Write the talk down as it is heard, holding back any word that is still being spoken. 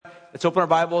Let's open our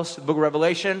Bibles to the book of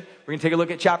Revelation. We're going to take a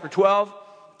look at chapter 12,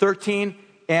 13,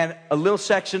 and a little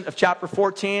section of chapter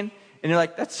 14. And you're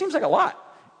like, that seems like a lot.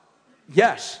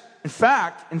 Yes. In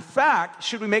fact,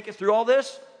 should we make it through all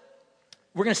this,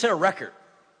 we're going to set a record.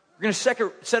 We're going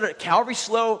to set a Calvary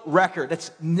Slow record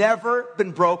that's never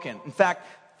been broken. In fact,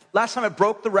 last time I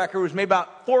broke the record was maybe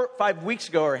about 4 or 5 weeks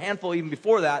ago, or a handful even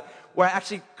before that, where I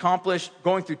actually accomplished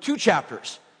going through 2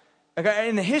 chapters. Okay,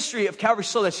 in the history of Calvary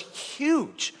Slow, that's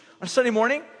huge. On a Sunday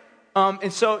morning,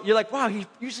 and so you're like, wow, he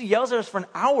usually yells at us for an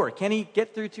hour. Can he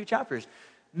get through 2 chapters?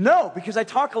 No, because I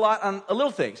talk a lot on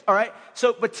little things, all right?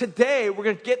 So, but today, we're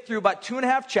going to get through about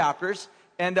 2.5 chapters,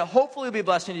 and hopefully it'll be a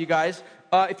blessing to you guys.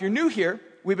 If you're new here,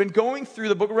 we've been going through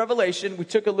the book of Revelation. We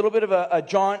took a little bit of a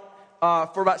jaunt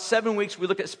for about 7 weeks. We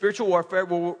looked at spiritual warfare.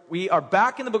 We are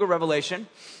back in the book of Revelation,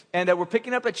 and we're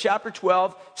picking up at chapter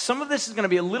 12. Some of this is going to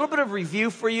be a little bit of review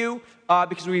for you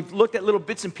because we've looked at little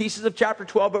bits and pieces of chapter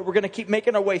 12, but we're going to keep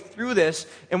making our way through this.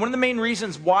 And one of the main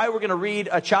reasons why we're going to read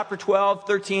chapter 12,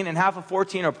 13, and half of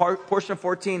 14, or portion of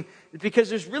 14, is because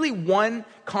there's really one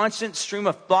constant stream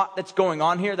of thought that's going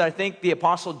on here that I think the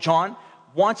Apostle John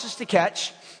wants us to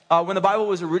catch. When the Bible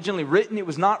was originally written, it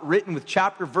was not written with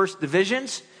chapter-verse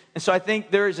divisions. And so I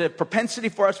think there is a propensity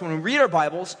for us when we read our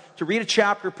Bibles to read a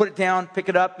chapter, put it down, pick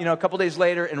it up, a couple days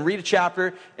later and read a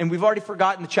chapter. And we've already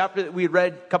forgotten the chapter that we had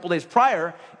read a couple days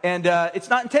prior. And it's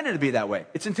not intended to be that way.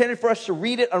 It's intended for us to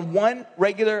read it on one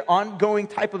regular, ongoing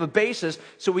type of a basis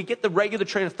so we get the regular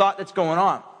train of thought that's going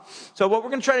on. So what we're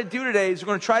going to try to do today is we're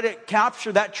going to try to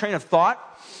capture that train of thought.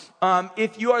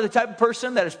 If you are the type of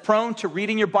person that is prone to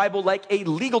reading your Bible like a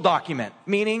legal document,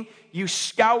 meaning you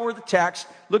scour the text,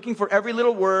 looking for every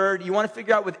little word. You want to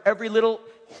figure out what every little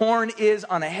horn is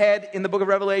on a head in the book of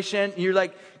Revelation. You're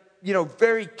like,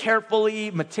 very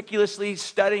carefully, meticulously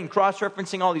studying,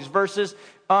 cross-referencing all these verses.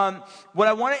 What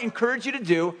I want to encourage you to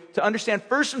do, to understand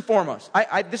first and foremost,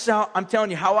 this is how I'm telling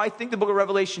you how I think the book of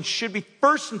Revelation should be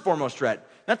first and foremost read.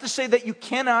 Not to say that you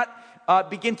cannot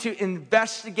begin to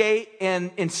investigate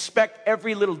and inspect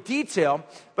every little detail,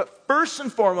 but first and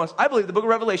foremost, I believe the book of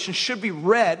Revelation should be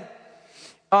read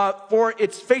for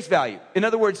its face value. In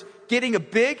other words, getting a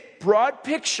big, broad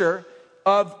picture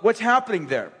of what's happening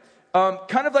there.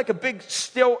 Kind of like a big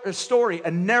story,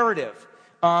 a narrative.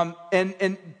 And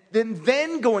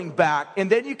then going back, and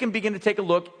then you can begin to take a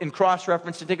look and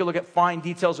cross-reference and take a look at fine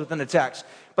details within the text.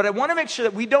 But I want to make sure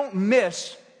that we don't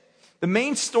miss the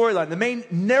main storyline, the main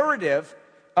narrative.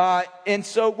 And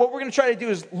so what we're going to try to do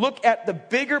is look at the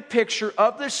bigger picture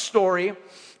of this story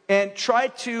and try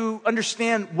to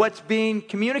understand what's being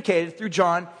communicated through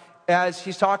John as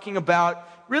he's talking about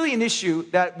really an issue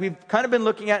that we've kind of been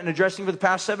looking at and addressing for the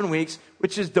past 7 weeks,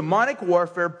 which is demonic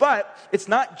warfare. But it's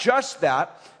not just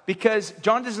that, because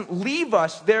John doesn't leave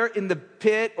us there in the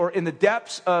pit or in the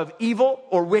depths of evil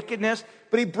or wickedness,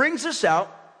 but he brings us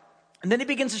out. And then he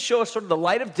begins to show us sort of the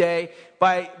light of day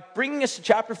by bringing us to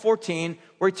chapter 14,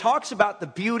 where he talks about the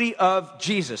beauty of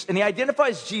Jesus. And he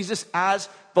identifies Jesus as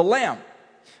the Lamb.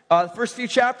 The first few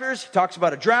chapters, he talks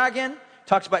about a dragon,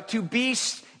 talks about 2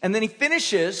 beasts, and then he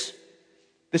finishes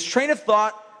this train of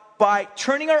thought by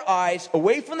turning our eyes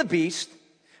away from the beast,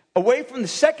 away from the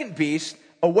second beast,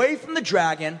 away from the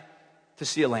dragon, to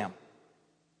see a lamb.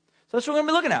 So that's what we're going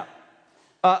to be looking at.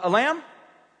 A lamb,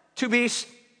 2 beasts,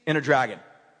 and a dragon.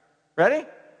 Ready?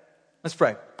 Let's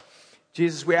pray.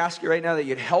 Jesus, we ask you right now that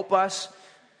you'd help us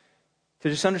to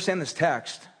just understand this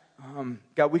text.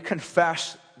 God, we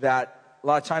confess that a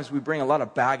lot of times we bring a lot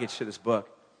of baggage to this book.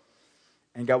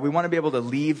 And God, we want to be able to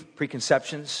leave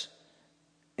preconceptions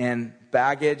and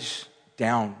baggage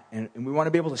down. And we want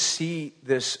to be able to see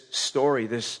this story,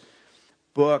 this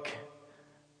book,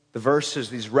 the verses,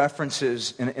 these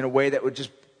references in a way that would just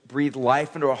breathe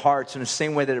life into our hearts in the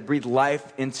same way that it breathed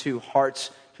life into hearts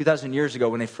 2,000 years ago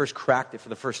when they first cracked it for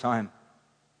the first time.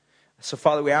 So,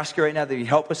 Father, we ask you right now that you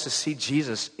help us to see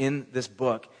Jesus in this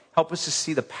book. Help us to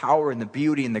see the power and the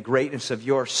beauty and the greatness of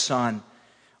your Son,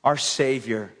 our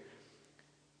Savior.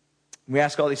 We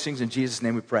ask all these things in Jesus'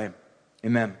 name we pray.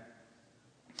 Amen.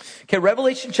 Okay,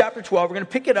 Revelation chapter 12. We're going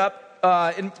to pick it up.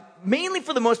 And mainly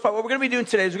for the most part, what we're going to be doing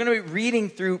today is we're going to be reading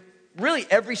through really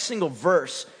every single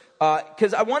verse.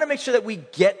 Because I want to make sure that we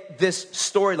get this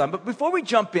storyline. But before we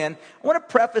jump in, I want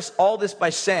to preface all this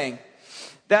by saying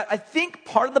that I think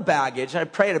part of the baggage, and I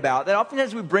prayed about, that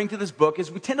oftentimes we bring to this book is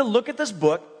we tend to look at this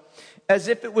book as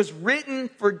if it was written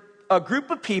for a group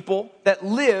of people that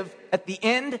live at the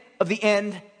end of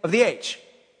the age.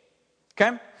 Okay?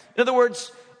 In other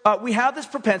words, we have this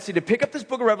propensity to pick up this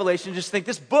book of Revelation and just think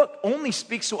this book only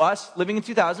speaks to us living in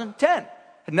 2010.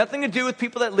 Had nothing to do with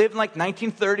people that lived in like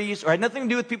 1930s, or had nothing to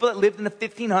do with people that lived in the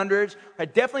 1500s, or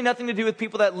had definitely nothing to do with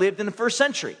people that lived in the first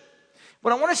century.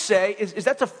 What I want to say is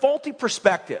that's a faulty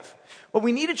perspective. What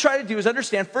we need to try to do is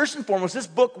understand, first and foremost, this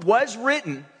book was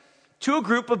written to a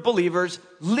group of believers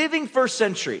living first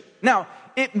century. Now,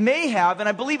 it may have, and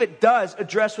I believe it does,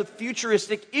 address with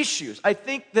futuristic issues. I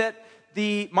think that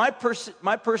my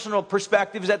personal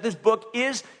perspective is that this book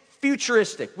is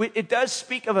futuristic. It does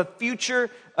speak of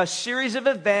a series of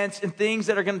events and things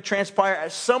that are going to transpire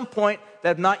at some point that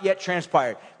have not yet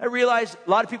transpired. I realize a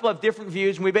lot of people have different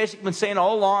views, and we've basically been saying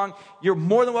all along, you're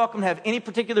more than welcome to have any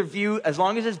particular view, as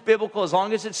long as it's biblical, as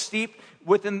long as it's steeped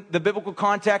within the biblical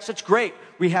context. That's great.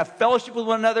 We have fellowship with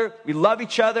one another. We love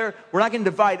each other. We're not going to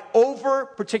divide over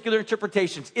particular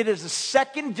interpretations. It is a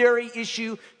secondary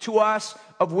issue to us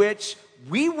of which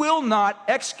we will not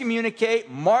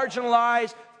excommunicate,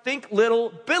 marginalize, think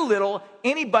little, belittle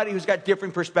anybody who's got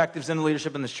different perspectives in the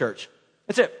leadership in this church.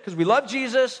 That's it. Because we love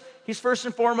Jesus. He's first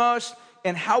and foremost.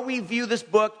 And how we view this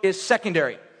book is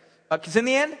secondary. Because in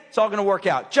the end, it's all going to work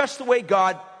out just the way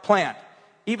God planned.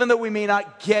 Even though we may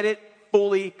not get it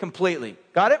fully, completely.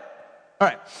 Got it? All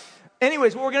right.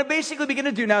 Anyways, what we're going to basically begin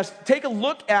to do now is take a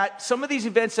look at some of these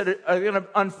events that are going to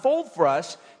unfold for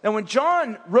us. Now, when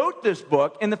John wrote this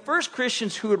book, and the first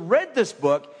Christians who had read this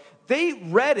book, they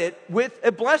read it with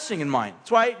a blessing in mind.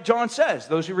 That's why John says,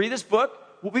 those who read this book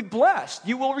will be blessed.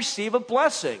 You will receive a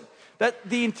blessing. That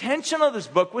the intention of this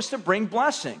book was to bring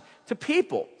blessing to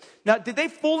people. Now, did they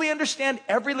fully understand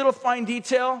every little fine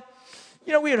detail?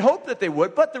 You know, we had hoped that they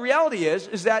would, but the reality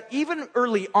is that even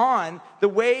early on, the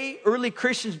way early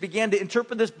Christians began to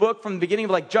interpret this book from the beginning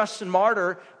of like Justin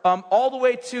Martyr, all the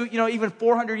way to, even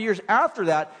 400 years after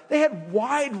that, they had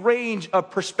wide range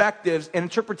of perspectives and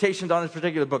interpretations on this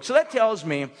particular book. So that tells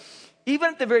me, even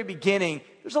at the very beginning,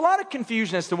 there's a lot of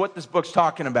confusion as to what this book's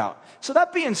talking about. So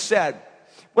that being said,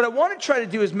 what I want to try to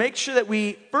do is make sure that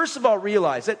we, first of all,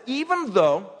 realize that even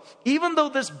though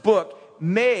this book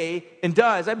may and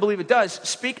does, I believe it does,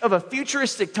 speak of a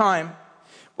futuristic time,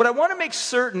 what I want to make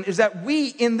certain is that we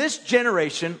in this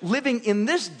generation, living in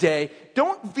this day,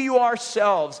 don't view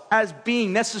ourselves as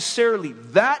being necessarily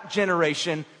that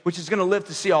generation which is going to live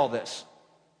to see all this.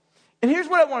 And here's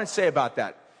what I want to say about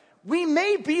that. We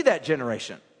may be that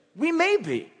generation. We may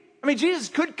be. I mean, Jesus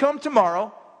could come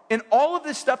tomorrow, and all of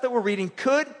this stuff that we're reading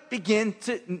could begin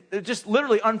to just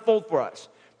literally unfold for us.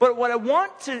 But what I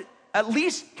want to at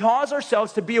least cause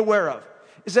ourselves to be aware of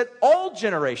is that all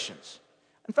generations,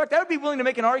 in fact, I would be willing to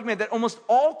make an argument that almost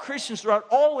all Christians throughout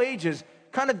all ages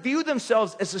kind of view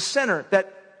themselves as the center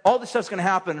that all this stuff's going to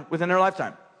happen within their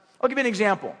lifetime. I'll give you an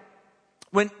example.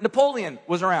 When Napoleon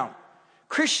was around,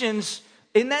 Christians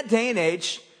in that day and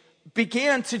age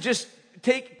began to just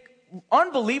take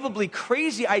unbelievably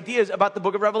crazy ideas about the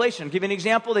book of Revelation. I'll give you an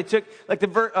example. They took like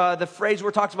the phrase where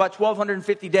it talks about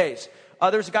 1,250 days.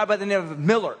 There was a guy by the name of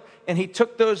Miller, and he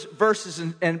took those verses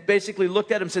and basically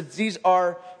looked at them and said, these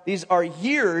are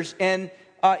years, and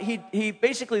he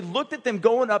basically looked at them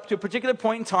going up to a particular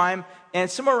point in time,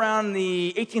 and somewhere around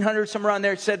the 1800s, somewhere around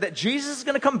there, it said that Jesus is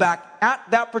going to come back at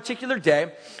that particular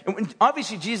day. And when,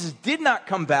 obviously, Jesus did not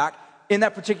come back in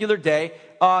that particular day.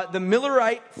 The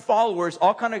Millerite followers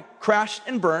all kind of crashed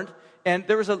and burned, and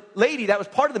there was a lady that was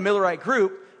part of the Millerite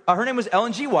group. Her name was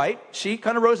Ellen G. White. She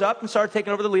kind of rose up and started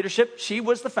taking over the leadership. She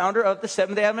was the founder of the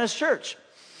Seventh-day Adventist Church.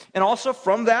 And also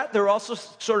from that, there were also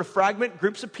sort of fragment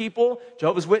groups of people.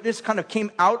 Jehovah's Witness kind of came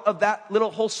out of that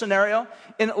little whole scenario.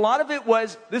 And a lot of it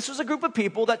was, this was a group of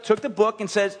people that took the book and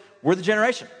says, we're the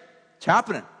generation. It's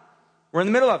happening. We're in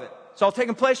the middle of it. It's all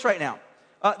taking place right now.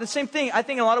 The same thing, I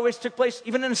think in a lot of ways took place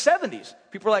even in the 70s.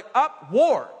 People were like,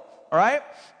 war. All right?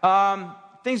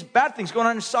 Bad things going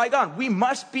on in Saigon. We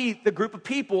must be the group of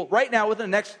people right now within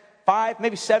the next 5,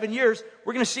 maybe 7 years,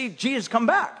 we're going to see Jesus come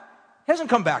back. He hasn't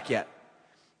come back yet.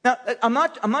 Now, I'm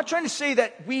not trying to say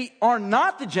that we are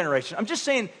not the generation. I'm just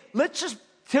saying, let's just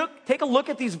take a look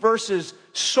at these verses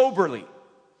soberly.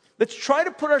 Let's try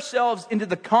to put ourselves into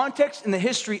the context and the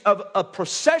history of a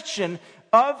procession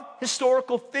of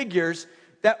historical figures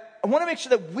that I want to make sure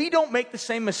that we don't make the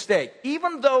same mistake.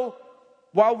 Even though,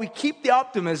 while we keep the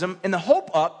optimism and the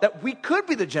hope up that we could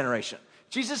be the generation.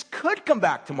 Jesus could come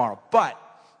back tomorrow. But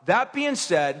that being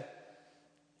said,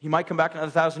 he might come back in another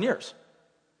 1,000 years.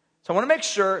 So I want to make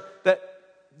sure that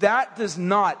that does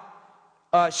not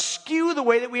skew the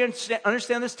way that we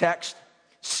understand this text,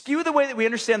 skew the way that we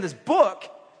understand this book,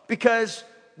 because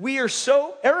we are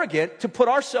so arrogant to put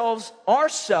ourselves, our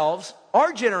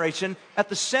generation, at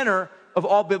the center of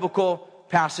all biblical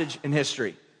passage in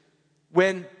history.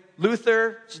 When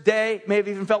Luther's day may have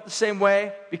even felt the same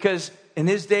way, because in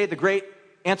his day, the great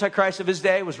Antichrist of his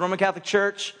day was Roman Catholic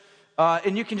Church.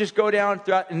 And you can just go down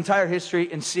throughout entire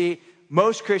history and see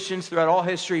most Christians throughout all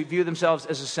history view themselves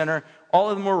as a sinner. All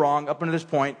of them were wrong up until this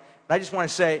point. And I just want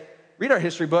to say, read our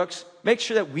history books. Make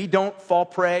sure that we don't fall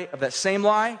prey of that same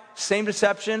lie, same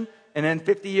deception, and then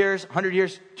 50 years, 100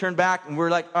 years turn back, and we're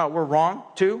like, oh, we're wrong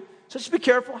too. So just be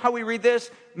careful how we read this.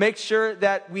 Make sure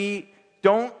that we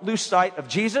don't lose sight of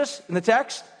Jesus in the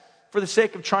text for the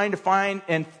sake of trying to find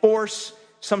and force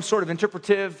some sort of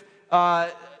interpretive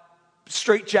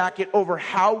straitjacket over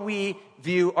how we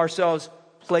view ourselves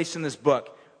placed in this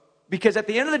book. Because at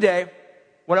the end of the day,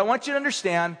 what I want you to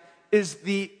understand is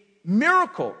the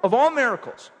miracle of all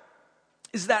miracles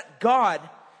is that God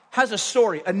has a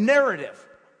story, a narrative.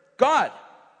 God.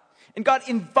 And God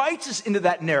invites us into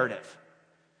that narrative.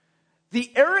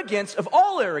 The arrogance of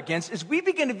all arrogance is we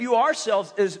begin to view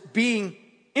ourselves as being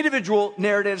individual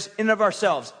narratives in and of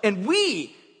ourselves. And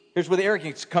here's where the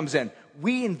arrogance comes in.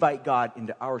 We invite God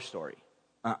into our story.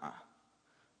 That's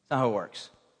not how it works.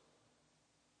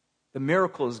 The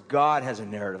miracle is God has a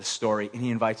narrative story and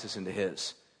he invites us into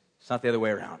his. It's not the other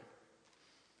way around.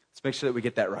 Let's make sure that we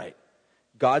get that right.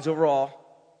 God's overall.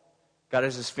 God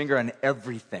has his finger on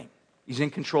everything. He's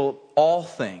in control of all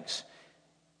things.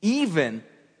 Even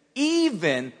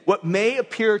what may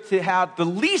appear to have the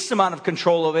least amount of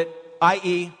control of it,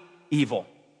 i.e. evil.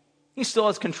 He still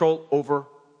has control over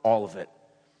all of it.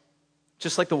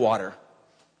 Just like the water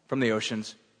from the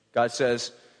oceans. God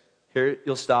says, here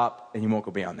you'll stop and you won't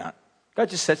go beyond that. God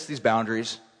just sets these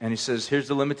boundaries and he says, here's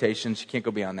the limitations, you can't go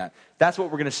beyond that. That's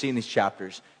what we're going to see in these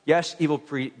chapters. Yes, evil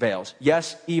prevails.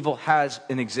 Yes, evil has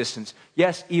an existence.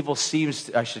 Yes, evil seems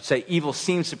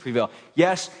to prevail.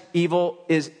 Yes, evil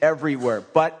is everywhere.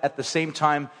 But at the same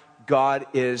time, God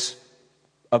is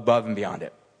above and beyond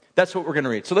it. That's what we're going to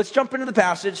read. So let's jump into the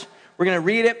passage. We're going to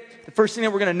read it. The first thing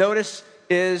that we're going to notice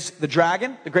is the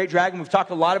dragon, the great dragon. We've talked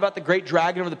a lot about the great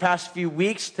dragon over the past few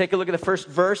weeks. Take a look at the first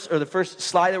verse, or the first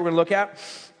slide that we're going to look at.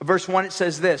 Verse 1, it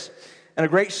says this, and a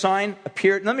great sign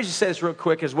appeared. Let me just say this real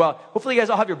quick as well. Hopefully you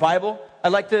guys all have your Bible. I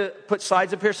like to put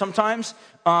slides up here sometimes.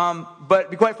 But to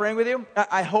be quite frank with you,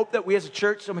 I hope that we as a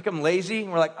church don't become lazy.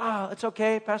 And we're like, it's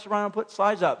okay, Pastor Ryan will put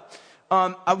slides up.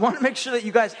 I want to make sure that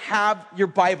you guys have your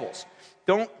Bibles.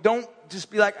 Don't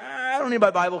just be like, I don't need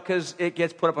my Bible because it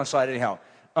gets put up on the slide anyhow.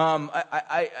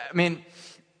 I mean,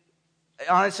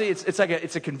 honestly,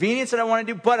 it's a convenience that I want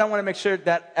to do, but I want to make sure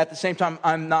that at the same time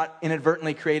I'm not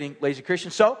inadvertently creating lazy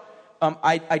Christians. So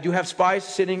I do have spies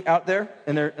sitting out there,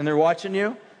 and they're watching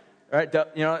you. All right,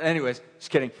 anyways,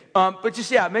 just kidding. But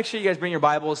just make sure you guys bring your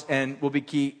Bibles, and we'll be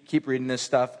keep reading this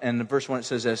stuff. And in verse 1 it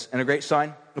says this: and a great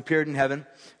sign appeared in heaven,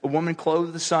 a woman clothed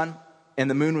with the sun, and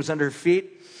the moon was under her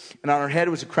feet, and on her head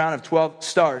was a crown of 12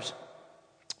 stars.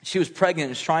 She was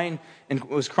pregnant and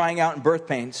was crying out in birth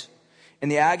pains, in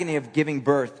the agony of giving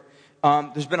birth.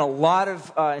 There's been a lot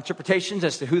of interpretations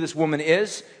as to who this woman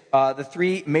is. The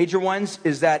three major ones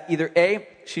is that either A,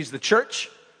 she's the church,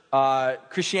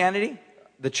 Christianity,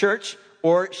 the church,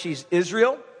 or she's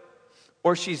Israel,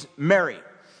 or she's Mary.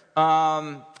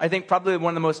 I think probably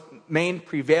one of the most main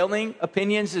prevailing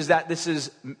opinions is that this is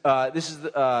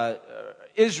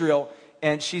Israel,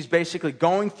 and she's basically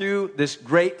going through this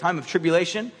great time of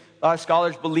tribulation. A lot of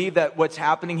scholars believe that what's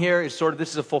happening here is this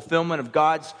is a fulfillment of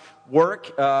God's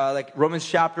work. Like Romans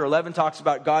chapter 11 talks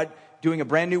about God doing a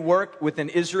brand new work within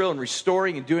Israel and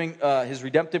restoring and doing his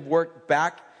redemptive work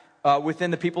back within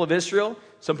the people of Israel.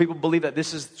 Some people believe that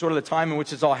this is sort of the time in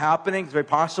which it's all happening. It's very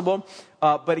possible.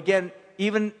 But again,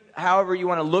 even however you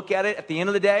want to look at it, at the end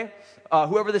of the day,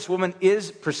 whoever this woman is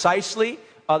precisely,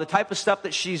 the type of stuff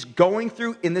that she's going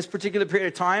through in this particular period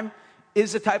of time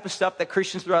is the type of stuff that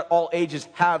Christians throughout all ages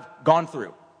have gone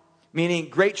through. Meaning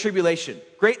great tribulation,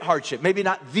 great hardship. Maybe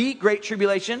not the great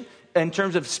tribulation in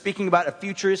terms of speaking about a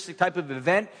futuristic type of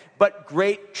event, but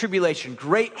great tribulation,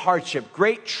 great hardship,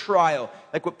 great trial.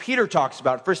 Like what Peter talks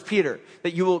about, 1 Peter,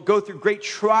 that you will go through great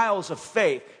trials of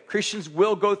faith. Christians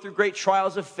will go through great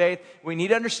trials of faith. What we need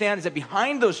to understand is that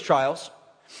behind those trials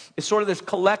is sort of this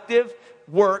collective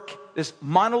work, this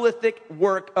monolithic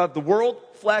work of the world,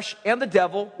 flesh, and the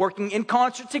devil working in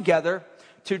concert together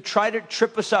to try to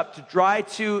trip us up, to try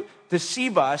to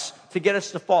deceive us, to get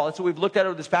us to fall. That's what we've looked at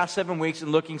over this past 7 weeks,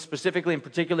 and looking specifically and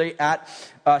particularly at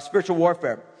spiritual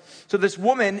warfare. So this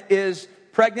woman is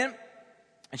pregnant.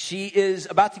 She is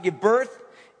about to give birth.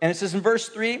 And it says in verse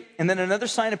 3, and then another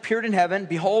sign appeared in heaven.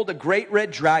 Behold, a great red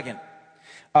dragon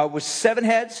with 7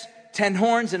 heads, 10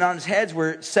 horns, and on his heads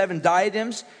were 7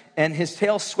 diadems. And his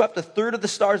tail swept a third of the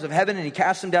stars of heaven, and he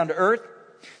cast them down to earth.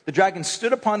 The dragon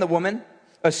stood before the woman,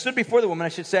 who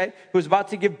was about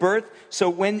to give birth. So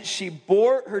when she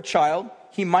bore her child,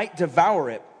 he might devour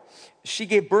it. She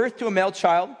gave birth to a male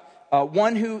child,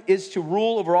 one who is to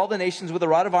rule over all the nations with a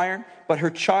rod of iron, but her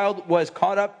child was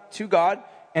caught up to God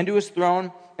and to his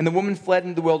throne, and the woman fled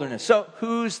into the wilderness. So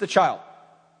who's the child?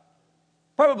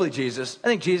 Probably Jesus. I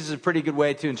think Jesus is a pretty good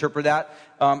way to interpret that.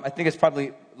 I think it's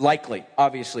probably likely,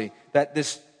 obviously, that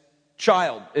this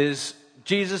child is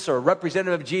Jesus or a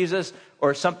representative of Jesus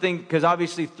or something, because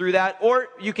obviously through that, or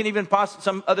you can even possibly,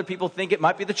 some other people think it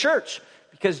might be the church,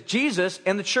 because Jesus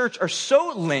and the church are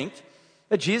so linked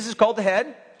that Jesus is called the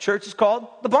head, church is called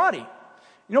the body.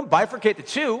 You don't bifurcate the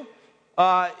two.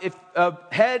 If a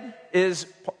head is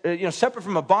separate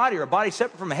from a body, or a body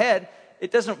separate from a head,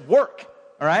 it doesn't work,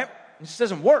 all right? It just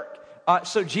doesn't work.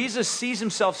 So Jesus sees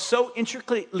himself so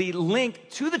intricately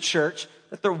linked to the church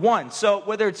that they're one. So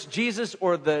whether it's Jesus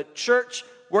or the church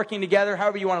working together,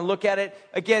 however you want to look at it,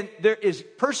 again, there is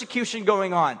persecution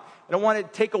going on. I don't want to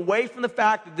take away from the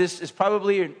fact that this is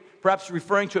probably perhaps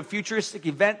referring to a futuristic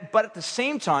event, but at the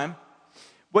same time,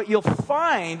 what you'll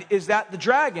find is that the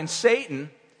dragon, Satan,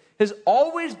 has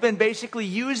always been basically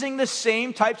using the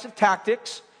same types of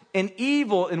tactics and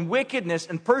evil and wickedness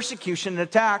and persecution and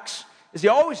attacks as he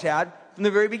always had from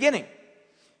the very beginning.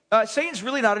 Satan's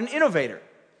really not an innovator.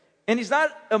 And he's not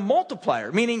a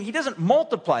multiplier, meaning he doesn't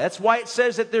multiply. That's why it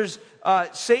says that there's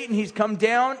Satan, he's come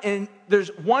down, and there's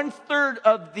 1/3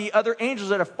 of the other angels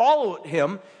that have followed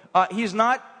him. He's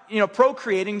not,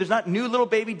 procreating. There's not new little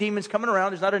baby demons coming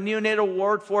around. There's not a neonatal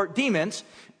ward for demons.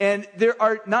 And there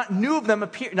are not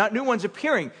new ones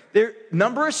appearing. Their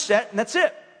number is set, and that's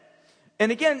it.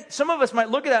 And again, some of us might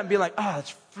look at that and be like, oh,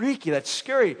 that's freaky, that's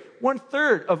scary.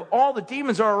 1/3 of all the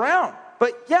demons are around.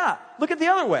 But yeah, look at the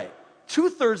other way.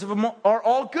 2/3 of them are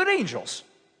all good angels.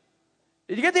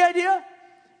 Did you get the idea?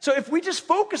 So if we just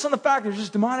focus on the fact there's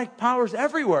just demonic powers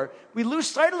everywhere, we lose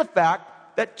sight of the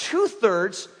fact that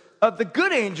 2/3 of the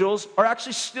good angels are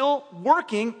actually still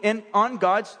working on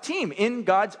God's team, in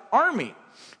God's army.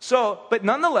 So, but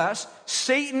nonetheless,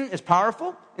 Satan is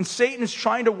powerful, and Satan is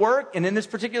trying to work, and in this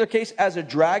particular case, as a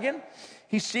dragon,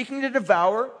 he's seeking to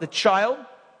devour the child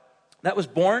that was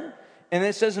born. And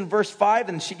it says in verse 5,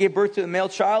 and she gave birth to a male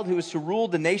child who was to rule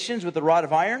the nations with a rod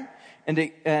of iron.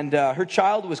 And her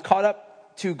child was caught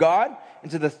up to God and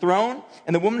to the throne.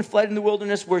 And the woman fled in the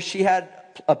wilderness, where she had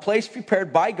a place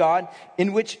prepared by God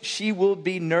in which she will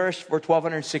be nourished for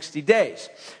 1,260 days.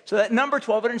 So that number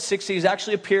 1,260 has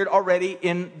actually appeared already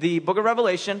in the book of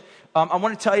Revelation. I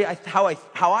want to tell you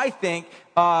how I think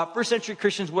first century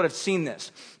Christians would have seen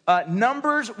this.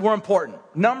 Numbers were important.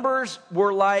 Numbers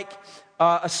were like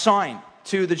a sign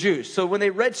to the Jews. So when they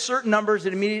read certain numbers,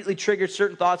 it immediately triggered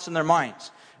certain thoughts in their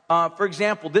minds. For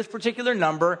example, this particular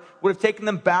number would have taken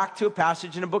them back to a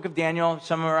passage in the book of Daniel,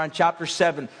 somewhere around chapter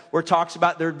 7, where it talks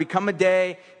about there would become a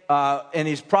day, and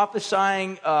he's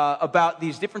prophesying about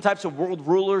these different types of world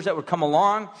rulers that would come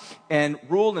along and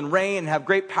rule and reign and have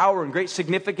great power and great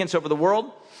significance over the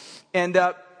world. And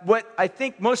what I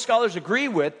think most scholars agree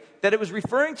with, that it was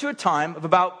referring to a time of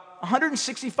about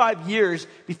 165 years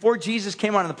before Jesus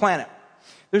came onto the planet.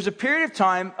 There's a period of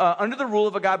time under the rule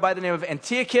of a guy by the name of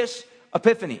Antiochus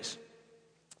Epiphanes.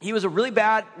 He was a really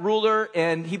bad ruler,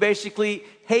 and he basically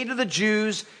hated the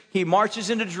Jews. He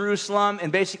marches into Jerusalem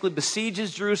and basically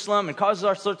besieges Jerusalem and causes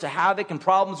all sorts of havoc and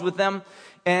problems with them.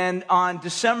 And on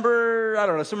December,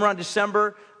 somewhere around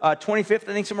December 25th,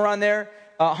 I think somewhere around there,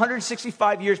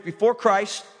 165 years before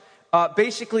Christ,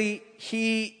 basically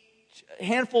a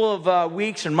handful of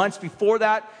weeks and months before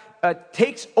that,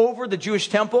 takes over the Jewish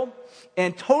temple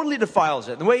and totally defiles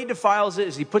it. The way he defiles it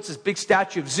is he puts this big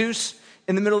statue of Zeus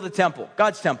in the middle of the temple,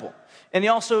 God's temple. And he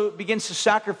also begins to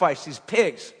sacrifice these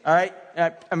pigs, all right?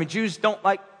 Jews don't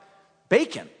like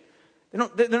bacon.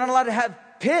 They're not allowed to have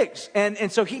pigs.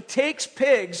 And so he takes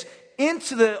pigs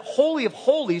into the Holy of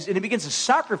Holies, and he begins to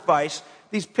sacrifice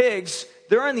these pigs.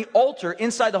 They're on the altar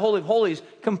inside the Holy of Holies,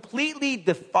 completely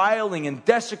defiling and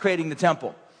desecrating the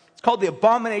temple. It's called the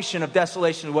abomination of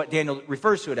desolation, what Daniel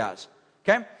refers to it as,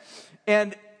 okay?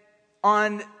 And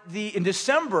in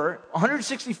December,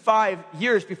 165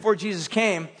 years before Jesus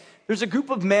came, there's a group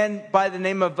of men by the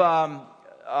name of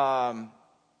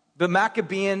the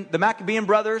Maccabean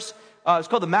brothers. It's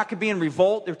called the Maccabean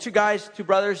Revolt. There were two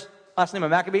brothers, last name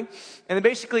of Maccabee, and they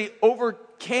basically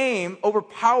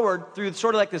overpowered through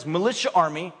sort of like this militia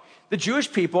army, the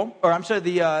Jewish people,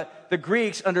 the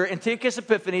Greeks under Antiochus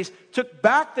Epiphanes, took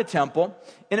back the temple,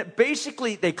 and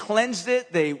they cleansed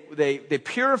it, they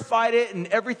purified it, and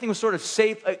everything was sort of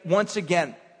safe once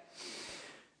again.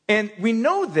 And we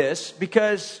know this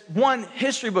because, one,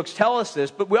 history books tell us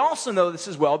this, but we also know this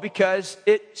as well because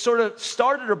it sort of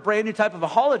started a brand new type of a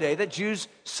holiday that Jews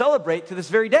celebrate to this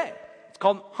very day. It's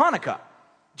called Hanukkah,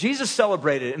 Jesus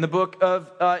celebrated in the book of,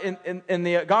 in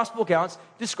the gospel accounts,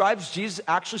 describes Jesus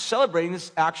actually celebrating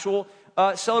this actual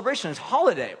celebration, this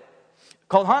holiday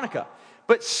called Hanukkah.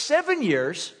 But 7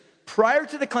 years prior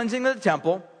to the cleansing of the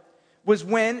temple was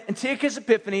when Antiochus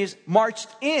Epiphanes marched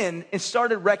in and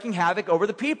started wreaking havoc over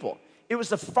the people. It was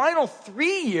the final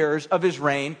 3 years of his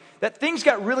reign that things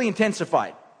got really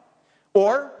intensified,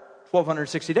 or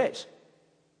 1,260 days.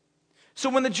 So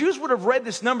when the Jews would have read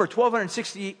this number,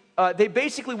 1,260, they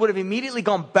basically would have immediately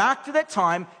gone back to that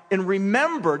time and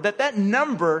remembered that that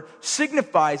number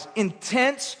signifies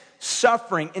intense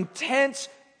suffering, intense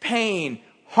pain,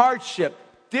 hardship,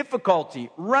 difficulty,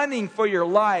 running for your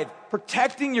life,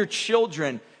 protecting your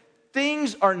children.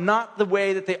 Things are not the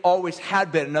way that they always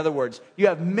had been. In other words, you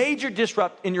have major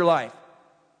disrupt in your life.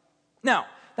 Now,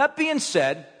 that being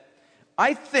said,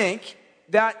 I think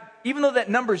that even though that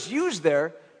number is used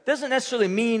there, doesn't necessarily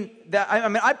mean that,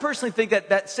 I personally think that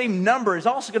that same number is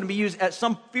also going to be used at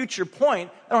some future point.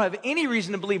 I don't have any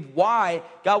reason to believe why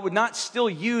God would not still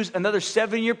use another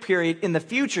 7-year period in the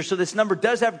future. So this number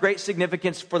does have great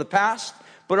significance for the past,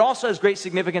 but it also has great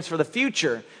significance for the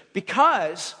future,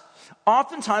 because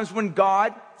oftentimes when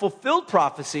God fulfilled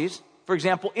prophecies, for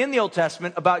example, in the Old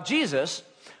Testament about Jesus,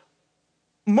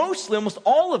 mostly, almost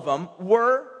all of them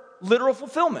were literal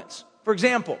fulfillments. For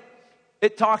example,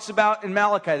 it talks about in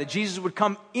Malachi that Jesus would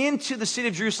come into the city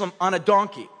of Jerusalem on a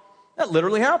donkey. That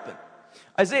literally happened.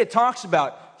 Isaiah talks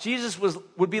about Jesus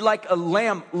would be like a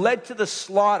lamb led to the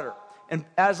slaughter, and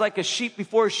as like a sheep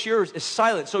before his shearers is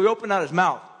silent, so he opened not his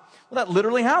mouth. Well, that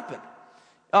literally happened.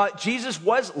 Jesus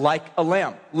was like a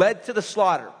lamb led to the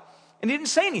slaughter, and he didn't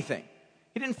say anything.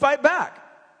 He didn't fight back.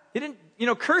 He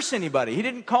didn't, curse anybody. He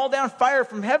didn't call down fire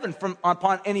from heaven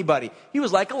upon anybody. He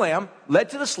was like a lamb led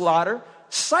to the slaughter,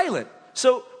 silent.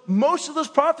 So most of those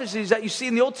prophecies that you see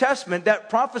in the Old Testament that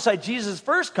prophesied Jesus'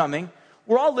 first coming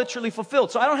were all literally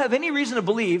fulfilled. So I don't have any reason to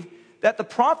believe that the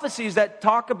prophecies that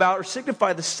talk about or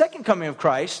signify the second coming of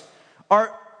Christ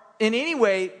are in any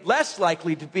way less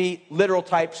likely to be literal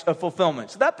types of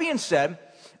fulfillment. So that being said,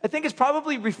 I think it's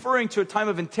probably referring to a time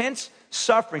of intense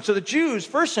suffering. So the Jews,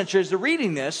 first century, as they're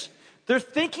reading this, they're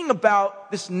thinking about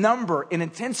this number in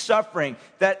intense suffering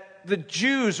that the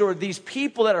Jews, or these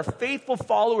people that are faithful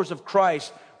followers of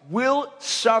Christ, will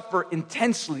suffer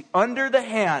intensely under the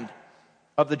hand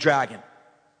of the dragon.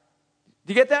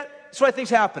 Do you get that? That's what I think's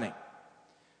happening.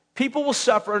 People will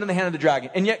suffer under the hand of the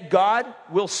dragon, and yet God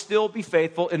will still be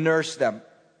faithful and nourish them.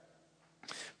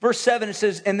 Verse 7, it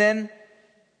says, and then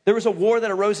there was a war that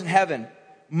arose in heaven,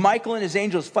 Michael and his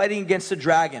angels fighting against the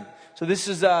dragon. So this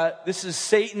is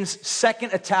Satan's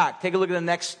second attack. Take a look at the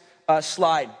next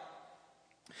slide.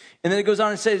 And then it goes on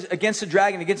and says, against the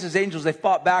dragon, against his angels, they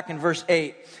fought back in verse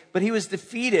 8. But he was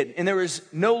defeated, and there was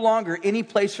no longer any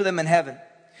place for them in heaven.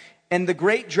 And the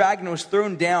great dragon was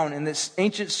thrown down, and this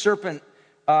ancient serpent,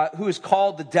 who is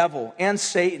called the devil and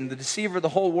Satan, the deceiver of the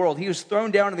whole world, he was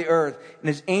thrown down to the earth, and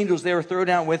his angels, they were thrown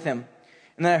down with him.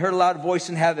 And then I heard a loud voice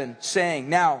in heaven saying,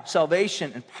 now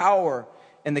salvation and power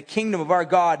and the kingdom of our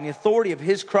God and the authority of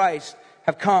his Christ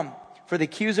have come, for the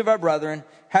accuser of our brethren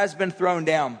has been thrown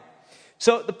down.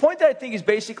 So the point that I think he's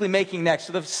basically making next,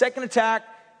 so the second attack,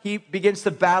 he begins to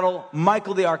battle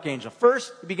Michael the archangel.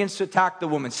 First, he begins to attack the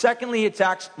woman. Secondly, he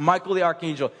attacks Michael the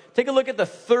archangel. Take a look at the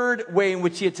third way in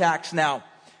which he attacks now.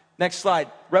 Next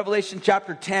slide. Revelation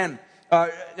chapter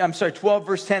 12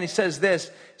 verse 10, he says this.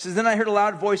 He says, then I heard a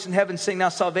loud voice in heaven saying, now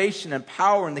salvation and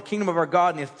power and the kingdom of our God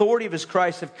and the authority of his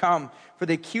Christ have come, for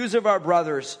the accuser of our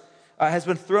brothers has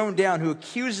been thrown down, who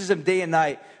accuses them day and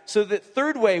night. So the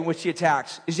third way in which he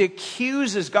attacks is he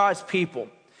accuses God's people.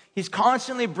 He's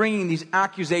constantly bringing these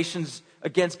accusations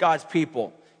against God's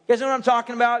people. You guys know what I'm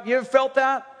talking about? You ever felt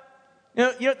that?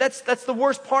 You know that's the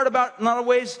worst part about, in a lot of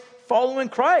ways, following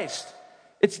Christ.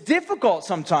 It's difficult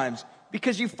sometimes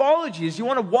because you follow Jesus. You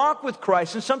want to walk with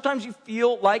Christ, and sometimes you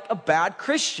feel like a bad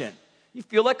Christian. You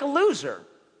feel like a loser.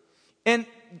 And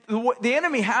the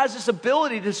enemy has this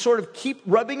ability to sort of keep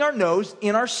rubbing our nose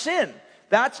in our sin.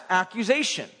 That's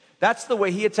accusation. That's the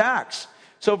way he attacks.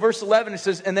 So verse 11, it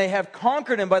says, and they have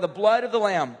conquered him by the blood of the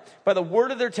Lamb, by the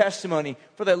word of their testimony,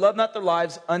 for they love not their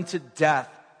lives unto death.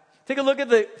 Take a look at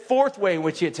the fourth way in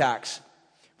which he attacks.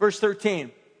 Verse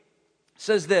 13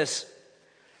 says this.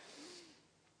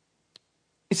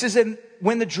 It says, and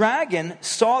when the dragon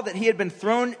saw that he had been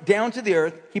thrown down to the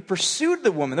earth, he pursued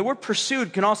the woman. The word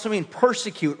pursued can also mean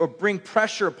persecute or bring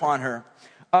pressure upon her.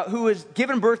 Who has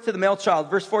given birth to the male child.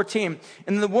 Verse 14,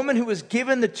 and the woman who was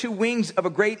given the 2 wings of a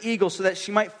great eagle so that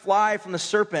she might fly from the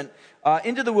serpent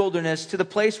into the wilderness to the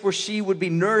place where she would be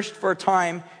nourished for a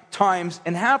time times,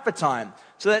 and half a time.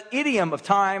 So that idiom of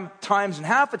time, times, and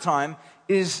half a time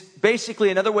is basically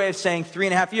another way of saying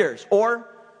 3.5 years, or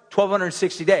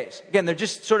 1,260 days. Again, they're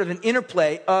just sort of an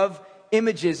interplay of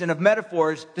images and of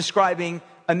metaphors describing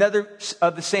another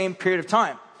of the same period of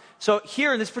time. So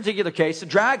here in this particular case, the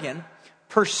dragon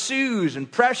pursues and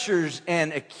pressures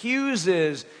and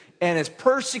accuses and is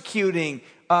persecuting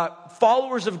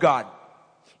followers of God.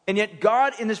 And yet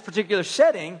God, in this particular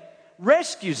setting,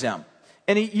 rescues them.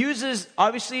 And he uses,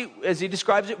 obviously, as he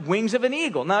describes it, wings of an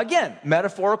eagle. Now again,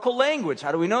 metaphorical language.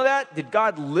 How do we know that? Is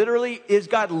God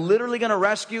literally going to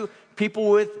rescue people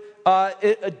with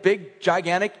a big,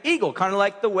 gigantic eagle? Kind of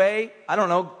like the way, I don't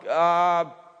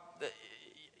know,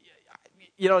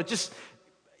 just,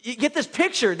 you get this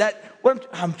picture that,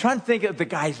 I'm trying to think of the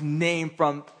guy's name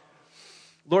from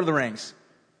Lord of the Rings.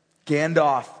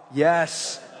 Gandalf,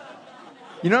 yes.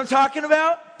 You know what I'm talking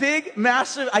about? Big,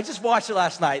 massive, I just watched it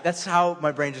last night. That's how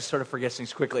my brain just sort of forgets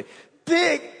things quickly.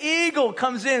 Big eagle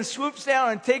comes in, swoops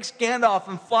down, and takes Gandalf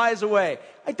and flies away.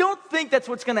 I don't think that's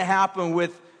what's going to happen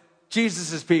with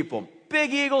Jesus' people.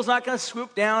 Big eagle's not going to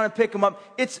swoop down and pick him up.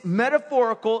 It's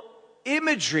metaphorical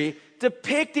imagery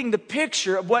depicting the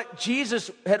picture of what Jesus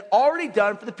had already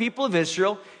done for the people of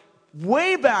Israel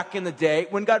way back in the day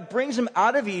when God brings them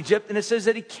out of Egypt, and it says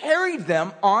that he carried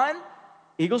them on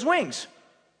eagle's wings.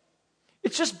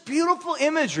 It's just beautiful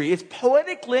imagery. It's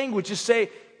poetic language to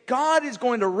say God is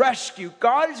going to rescue.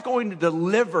 God is going to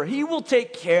deliver. He will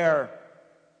take care.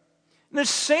 In the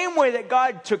same way that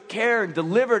God took care and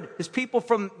delivered his people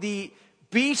from the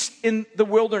beast in the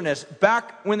wilderness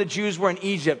back when the Jews were in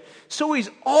Egypt, so he's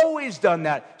always done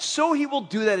that. So he will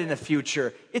do that in the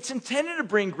future. It's intended to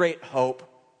bring great hope.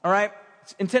 All right?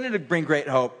 It's intended to bring great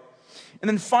hope. And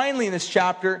then finally in this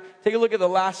chapter, take a look at the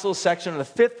last little section of the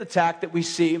fifth attack that we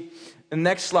see. The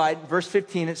next slide, verse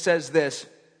 15, it says this.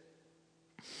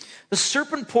 The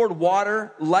serpent poured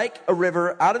water like a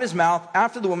river out of his mouth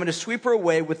after the woman to sweep her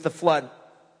away with the flood.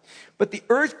 But the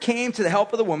earth came to the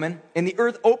help of the woman, and the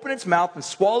earth opened its mouth and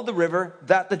swallowed the river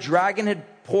that the dragon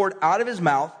had poured out of his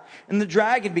mouth. And the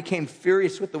dragon became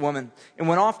furious with the woman and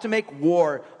went off to make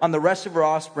war on the rest of her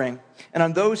offspring and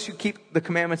on those who keep the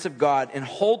commandments of God and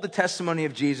hold the testimony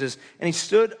of Jesus. And he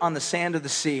stood on the sand of the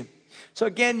sea. So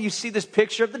again, you see this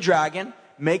picture of the dragon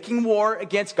making war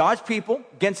against God's people,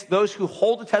 against those who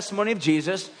hold the testimony of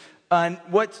Jesus. And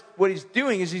what he's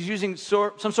doing is he's using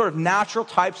some sort of natural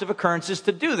types of occurrences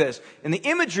to do this. In the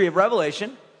imagery of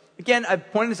Revelation, again,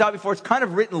 I've pointed this out before, it's kind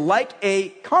of written like a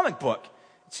comic book.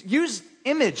 It's used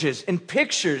images and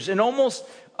pictures in almost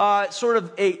sort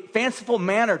of a fanciful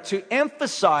manner to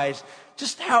emphasize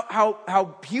just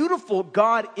how beautiful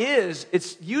God is.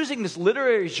 It's using this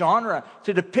literary genre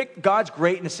to depict God's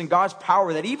greatness and God's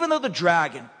power, that even though the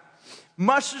dragon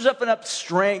musters up enough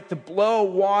strength to blow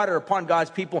water upon God's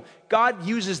people, God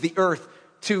uses the earth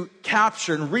to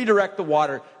capture and redirect the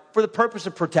water for the purpose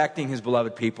of protecting his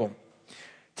beloved people.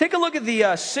 Take a look at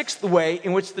the sixth way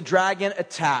in which the dragon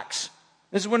attacks.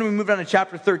 This is when we move on to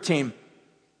chapter 13.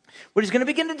 What he's going to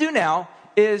begin to do now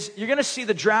is you're going to see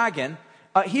the dragon.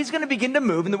 He's going to begin to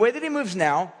move, and the way that he moves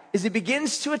now is he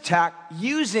begins to attack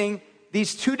using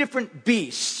these two different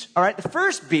beasts. All right, the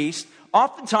first beast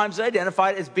oftentimes is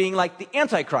identified as being like the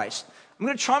Antichrist. I'm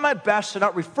going to try my best to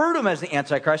not refer to him as the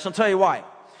Antichrist. I'll tell you why.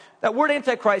 That word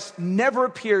Antichrist never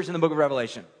appears in the book of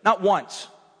Revelation. Not once.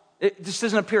 It just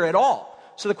doesn't appear at all.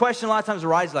 So the question a lot of times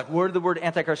arises, like, where did the word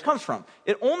Antichrist comes from?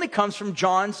 It only comes from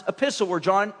John's epistle, where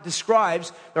John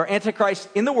describes there are Antichrists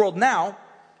in the world now,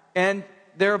 and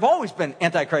there have always been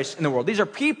Antichrists in the world. These are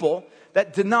people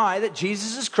that deny that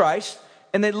Jesus is Christ,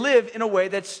 and they live in a way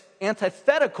that's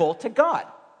antithetical to God.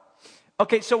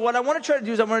 Okay, so what I want to try to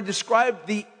do is I want to describe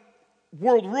the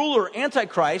world ruler,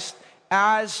 Antichrist,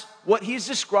 as what he's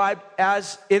described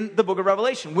as in the book of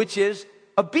Revelation, which is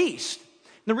a beast.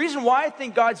 And the reason why I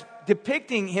think God's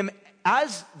depicting him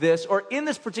as this, or in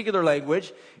this particular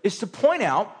language, is to point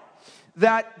out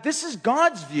that this is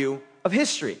God's view of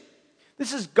history.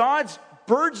 This is God's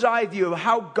bird's eye view of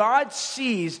how God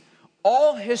sees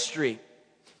all history.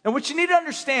 And what you need to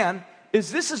understand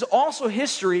is this is also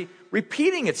history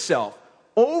repeating itself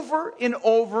over and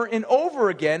over and over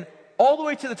again, all the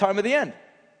way to the time of the end.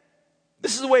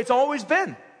 This is the way it's always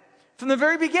been from the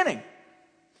very beginning.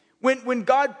 When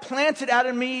God planted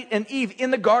Adam and Eve in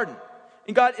the garden,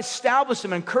 and God established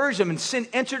them, encouraged them, and sin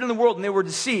entered in the world, and they were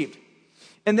deceived.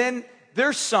 And then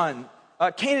their son,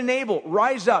 Cain and Abel,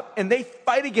 rise up, and they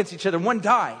fight against each other. One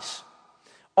dies.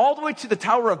 All the way to the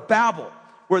Tower of Babel,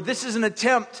 where this is an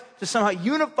attempt to somehow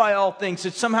unify all things, to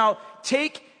somehow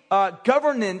take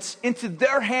governance into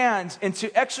their hands and to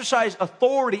exercise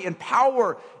authority and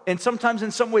power and sometimes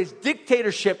in some ways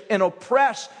dictatorship and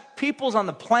oppress peoples on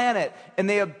the planet. And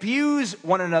they abuse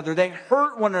one another. They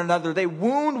hurt one another. They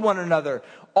wound one another.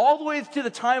 All the way to the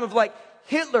time of like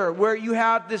Hitler, where you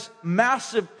have this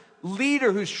massive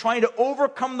leader who's trying to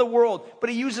overcome the world, but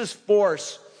he uses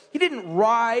force. He didn't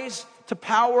rise to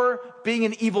power being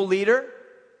an evil leader.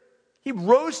 He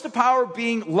rose to power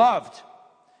being loved,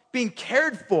 being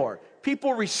cared for.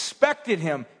 People respected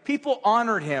him. People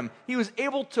honored him. He was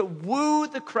able to woo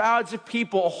the crowds of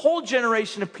people, a whole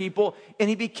generation of people, and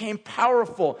he became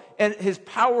powerful. And his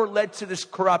power led to this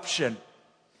corruption.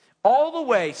 All the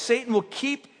way, Satan will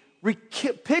keep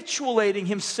recapitulating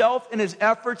himself and his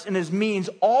efforts and his means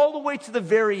all the way to the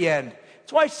very end.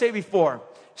 That's why I say before,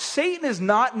 Satan is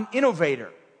not an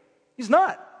innovator. He's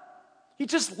not. He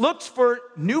just looks for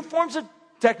new forms of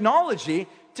technology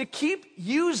to keep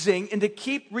using and to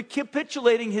keep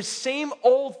recapitulating his same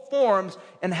old forms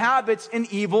and habits and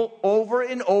evil over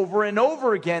and over and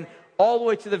over again, all the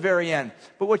way to the very end.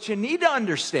 But what you need to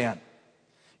understand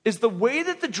is the way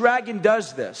that the dragon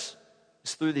does this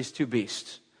is through these two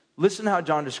beasts. Listen to how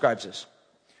John describes this.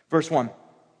 Verse 1.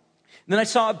 Then I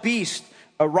saw a beast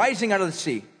arising out of the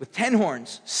sea with 10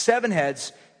 horns, 7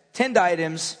 heads, 10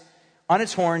 diadems on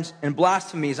its horns, and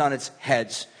blasphemies on its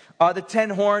heads. The 10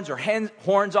 horns, or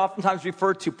horns, oftentimes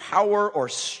refer to power or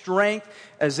strength,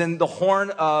 as in the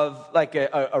horn of like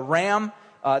a ram.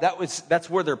 That's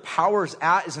where their power is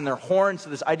at, is in their horn. So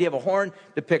this idea of a horn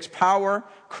depicts power.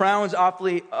 Crowns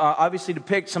obviously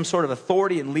depict some sort of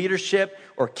authority and leadership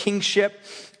or kingship.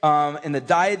 And the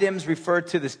diadems refer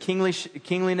to this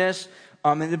kingliness.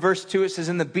 In verse 2 it says,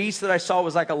 "And the beast that I saw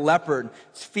was like a leopard.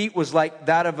 Its feet was like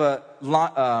that of a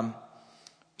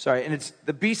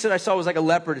the beast that I saw was like a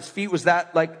leopard. Its feet was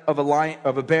that like of a lion,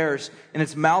 of a bear's, and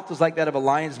its mouth was like that of a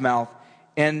lion's mouth.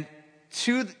 And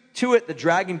to it the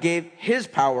dragon gave his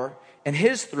power and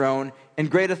his throne and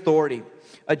great authority."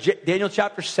 Daniel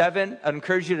chapter 7, I'd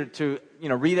encourage you to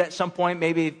read at some point,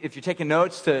 maybe if you're taking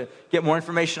notes, to get more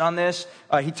information on this.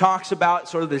 He talks about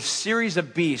sort of this series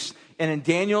of beasts. And in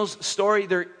Daniel's story,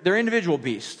 they're individual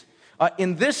beasts.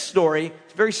 In this story,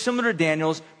 it's very similar to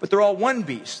Daniel's, but they're all one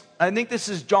beast. I think this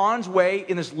is John's way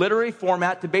in this literary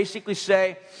format to basically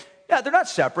say, yeah, they're not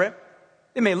separate.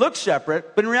 They may look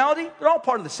separate, but in reality, they're all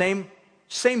part of the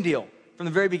same deal from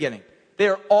the very beginning. They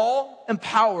are all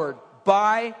empowered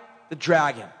by the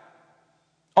dragon.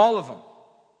 All of them.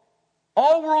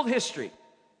 All world history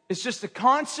is just a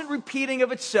constant repeating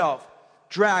of itself.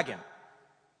 Dragon.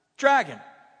 Dragon.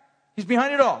 He's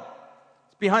behind it all.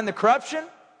 He's behind the corruption.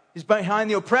 He's behind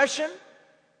the oppression.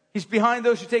 He's behind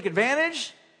those who take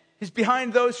advantage. He's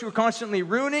behind those who are constantly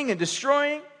ruining and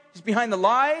destroying. He's behind the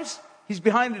lies. He's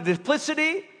behind the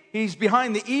duplicity. He's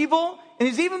behind the evil. And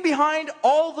he's even behind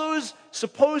all those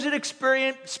supposed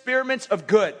experiments of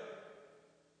good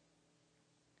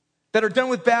that are done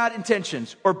with bad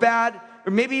intentions, or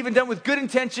maybe even done with good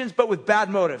intentions, but with bad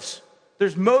motives.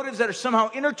 There's motives that are somehow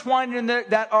intertwined in there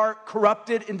that are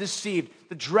corrupted and deceived.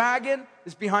 The dragon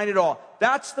is behind it all.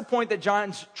 That's the point that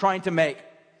John's trying to make.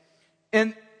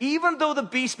 And even though the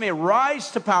beast may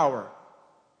rise to power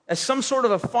as some sort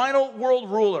of a final world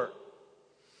ruler,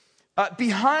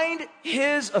 behind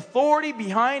his authority,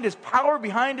 behind his power,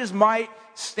 behind his might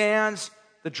stands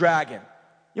the dragon.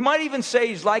 You might even say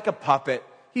he's like a puppet.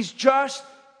 He's just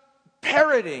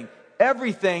parroting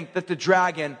everything that the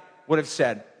dragon would have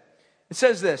said. It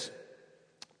says this,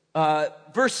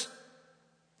 verse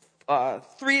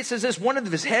 3, it says this: "One of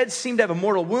his heads seemed to have a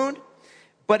mortal wound,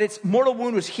 but its mortal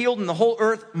wound was healed, and the whole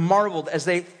earth marveled as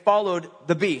they followed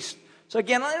the beast." So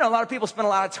again, a lot of people spend a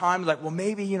lot of time like, well,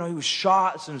 maybe, he was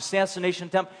shot, some assassination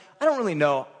attempt. I don't really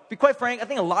know. To be quite frank, I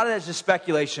think a lot of that is just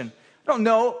speculation. I don't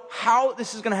know how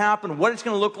this is going to happen, what it's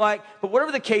going to look like, but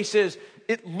whatever the case is,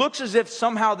 it looks as if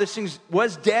somehow this thing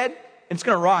was dead and it's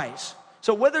going to rise.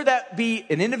 So whether that be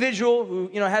an individual who,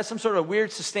 has some sort of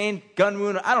weird sustained gun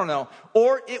wound, I don't know,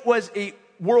 or it was a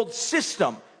world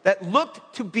system that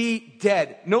looked to be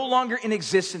dead, no longer in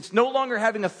existence, no longer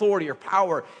having authority or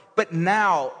power, but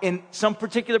now, in some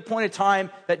particular point of time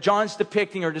that John's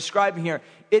depicting or describing here,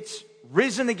 it's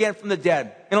risen again from the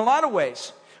dead. In a lot of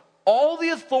ways, all the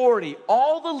authority,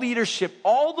 all the leadership,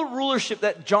 all the rulership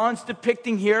that John's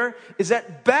depicting here is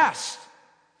at best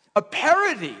a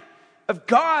parody of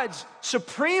God's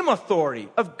supreme authority,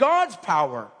 of God's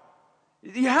power.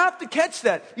 You have to catch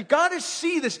that. You got to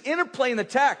see this interplay in the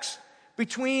text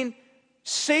between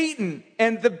Satan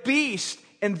and the beast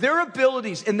and their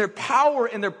abilities and their power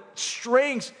and their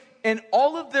strengths and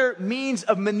all of their means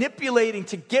of manipulating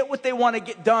to get what they want to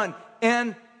get done,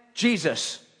 and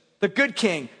Jesus. the good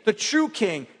king, the true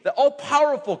king, the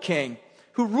all-powerful king,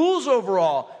 who rules over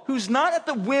all, who's not at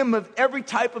the whim of every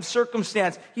type of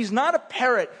circumstance. He's not a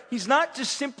parrot. He's not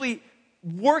just simply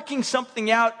working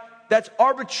something out that's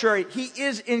arbitrary. He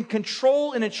is in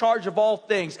control and in charge of all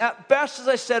things. At best, as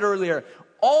I said earlier,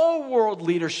 all world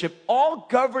leadership, all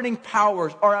governing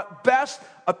powers are at best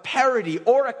a parody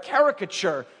or a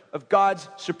caricature of God's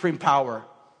supreme power.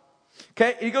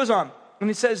 Okay, he goes on, and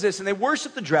he says this, and they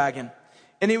worship the dragon,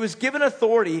 and he was given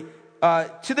authority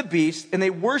to the beast, and they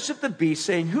worship the beast,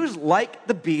 saying, who's like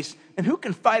the beast, and who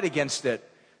can fight against it?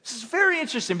 This is very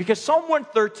interesting, because Psalm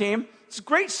 113, it's a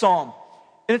great psalm,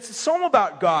 and it's a psalm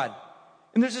about God.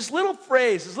 And there's this little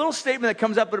phrase, this little statement that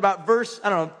comes up at about verse,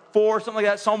 4, something like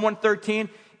that, Psalm 113,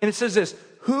 and it says this,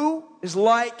 who is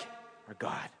like our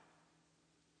God?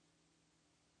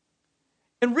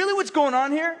 And really what's going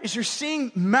on here is you're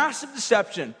seeing massive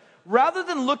deception. Rather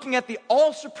than looking at the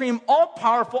all-supreme,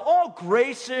 all-powerful,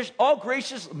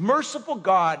 all-gracious, merciful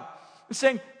God, and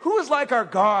saying, who is like our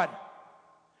God?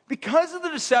 Because of the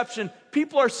deception,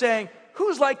 people are saying,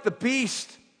 who's like the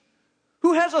beast?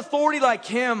 Who has authority like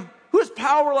him? Who has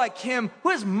power like him? Who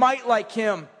has might like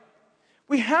him?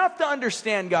 We have to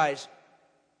understand, guys,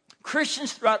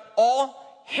 Christians throughout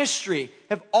all history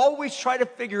have always tried to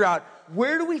figure out,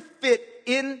 where do we fit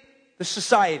in the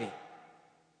society?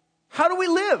 How do we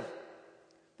live?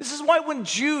 This is why when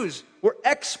Jews were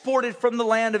exported from the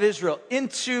land of Israel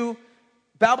into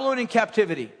Babylonian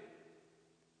captivity,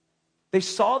 they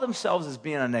saw themselves as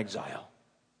being in exile.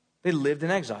 They lived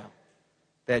in exile.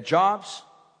 They had jobs.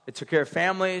 They took care of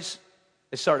families.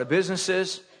 They started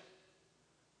businesses.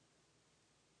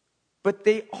 But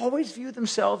they always viewed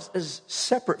themselves as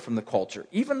separate from the culture,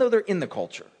 even though they're in the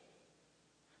culture.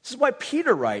 This is why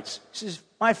Peter writes, he says,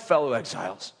 my fellow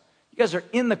exiles, you guys are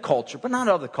in the culture, but not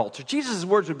of the culture. Jesus'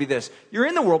 words would be this, you're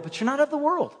in the world, but you're not of the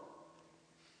world.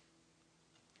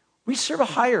 We serve a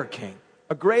higher king,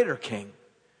 a greater king.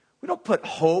 We don't put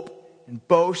hope and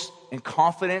boast and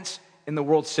confidence in the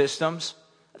world systems.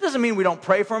 That doesn't mean we don't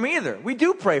pray for them either. We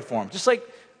do pray for them, just like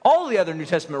all the other New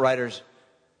Testament writers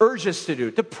urge us to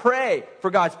do, to pray for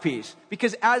God's peace.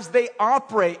 Because as they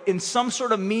operate in some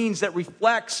sort of means that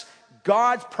reflects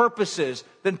God's purposes,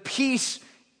 then peace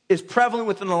is prevalent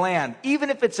within the land.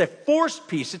 Even if it's a forced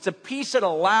peace, it's a peace that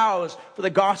allows for the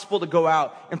gospel to go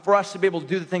out and for us to be able to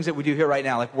do the things that we do here right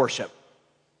now, like worship.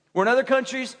 Where in other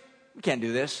countries, we can't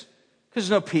do this because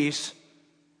there's no peace.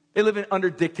 They live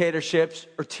under dictatorships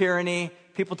or tyranny.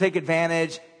 People take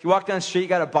advantage. If you walk down the street, you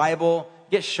got a Bible,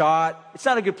 get shot. It's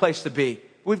not a good place to be.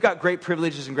 We've got great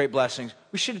privileges and great blessings.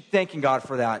 We should be thanking God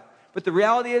for that. But the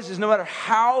reality is no matter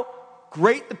how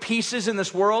great the peace is in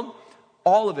this world,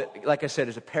 all of it, like I said,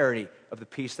 is a parody of the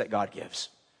peace that God gives.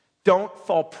 Don't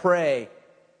fall prey,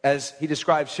 as he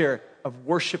describes here, of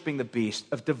worshiping the beast,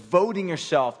 of devoting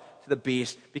yourself to the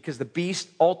beast, because the beast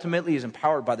ultimately is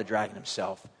empowered by the dragon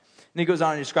himself. And he goes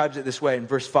on and describes it this way in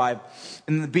verse 5.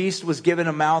 And the beast was given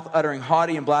a mouth uttering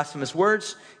haughty and blasphemous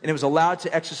words, and it was allowed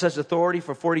to exercise authority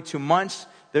for 42 months.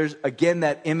 There's again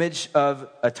that image of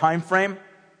a time frame.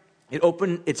 It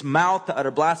opened its mouth to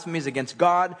utter blasphemies against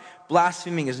God,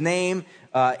 blaspheming his name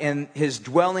and his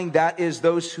dwelling, that is,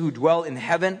 those who dwell in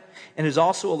heaven, and is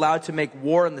also allowed to make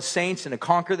war on the saints and to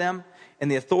conquer them. And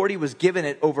the authority was given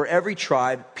it over every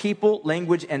tribe, people,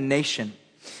 language, and nation.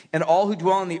 And all who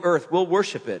dwell on the earth will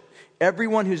worship it.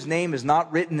 Everyone whose name is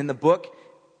not written in the book,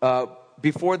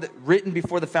 written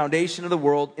before the foundation of the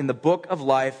world, in the book of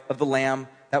life of the Lamb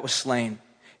that was slain.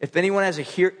 If anyone has an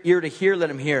ear to hear, let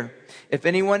him hear. If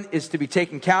anyone is to be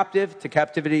taken captive, to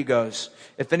captivity he goes.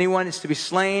 If anyone is to be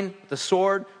slain with the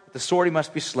sword he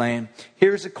must be slain.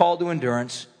 Here is a call to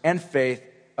endurance and faith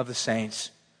of the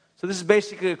saints. So this is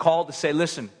basically a call to say,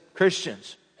 listen,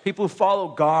 Christians, people who follow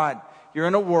God, you're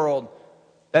in a world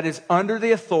that is under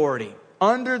the authority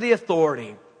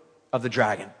of the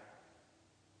dragon.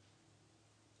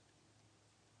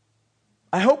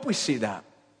 I hope we see that.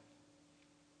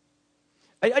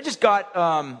 I just got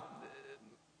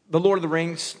the Lord of the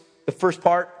Rings, the first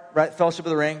part, right? Fellowship of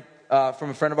the Ring,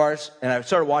 from a friend of ours, and I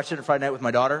started watching it Friday night with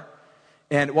my daughter.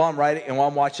 And while I'm writing and while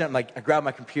I'm watching it, I grabbed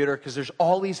my computer because there's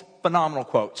all these phenomenal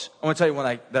quotes. I want to tell you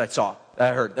one that I saw,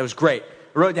 that I heard, that was great.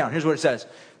 I wrote it down. Here's what it says.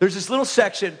 There's this little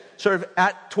section, sort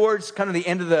of towards kind of the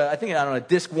end of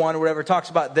disc 1 or whatever, it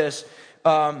talks about this.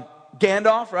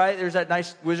 Gandalf, right? There's that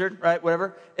nice wizard, right?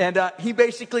 Whatever. And he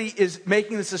basically is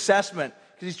making this assessment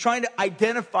because he's trying to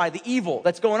identify the evil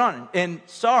that's going on in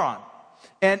Sauron.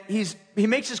 And he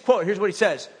makes this quote. Here's what he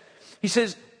says. He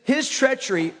says, his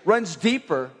treachery runs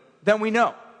deeper than we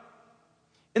know.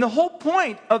 And the whole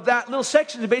point of that little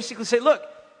section is to basically say, look,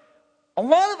 a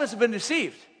lot of us have been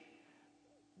deceived.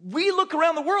 we look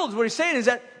around the world, is what he's saying, is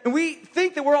that, and we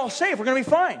think that we're all safe, we're going to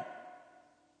be fine.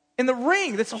 And the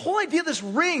ring, that's the whole idea of this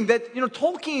ring, that,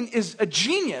 Tolkien is a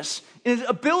genius in his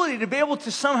ability to be able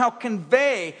to somehow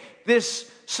convey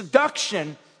this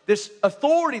seduction, this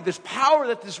authority, this power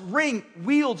that this ring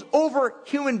wields over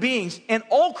human beings and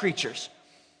all creatures.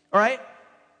 All right?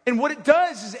 And what it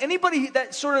does is anybody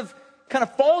that sort of kind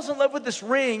of falls in love with this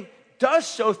ring does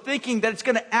so thinking that it's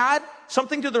going to add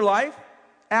something to their life,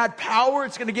 add power,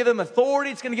 it's going to give them authority,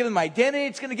 it's going to give them identity,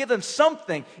 it's going to give them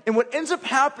something. And what ends up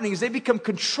happening is they become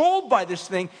controlled by this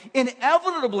thing.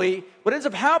 Inevitably, what ends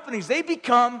up happening is they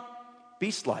become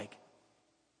beast-like.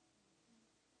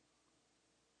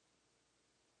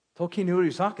 Tolkien knew what he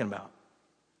was talking about.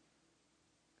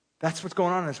 That's what's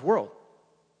going on in this world.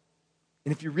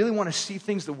 And if you really want to see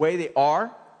things the way they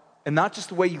are, and not just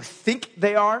the way you think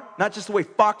they are, not just the way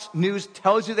Fox News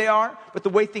tells you they are, but the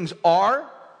way things are,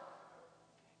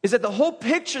 is that the whole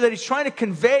picture that he's trying to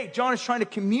convey, John is trying to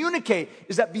communicate,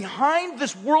 is that behind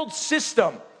this world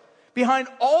system, behind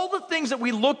all the things that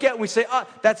we look at and we say,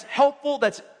 that's helpful,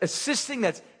 that's assisting,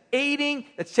 that's aiding,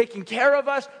 that's taking care of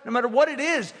us, no matter what it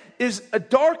is a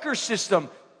darker system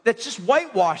that's just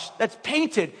whitewashed, that's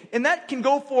painted. And that can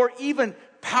go for even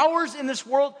powers in this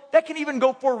world, that can even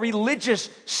go for religious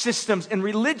systems and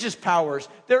religious powers.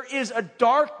 There is a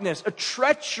darkness, a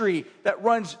treachery that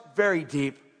runs very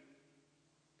deep.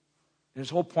 And his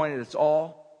whole point is it's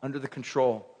all under the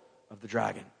control of the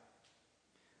dragon.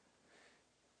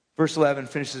 Verse 11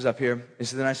 finishes up here. It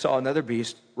says, then I saw another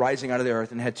beast rising out of the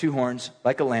earth and had two horns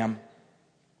like a lamb,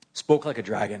 spoke like a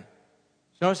dragon.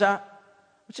 Did you notice that?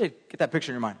 I want you to get that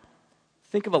picture in your mind.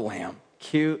 Think of a lamb.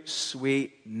 Cute,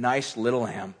 sweet, nice little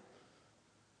lamb.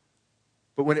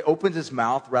 But when it opens its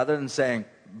mouth, rather than saying,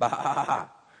 bah,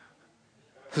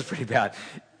 this is pretty bad,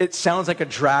 it sounds like a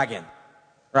dragon,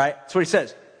 right? That's what he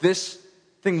says. This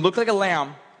thing looked like a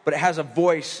lamb, but it has a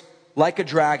voice like a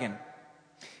dragon.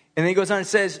 And then he goes on and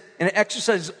says, and it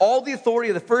exercises all the authority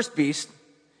of the first beast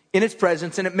in its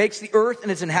presence, and it makes the earth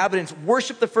and its inhabitants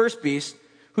worship the first beast,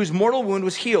 whose mortal wound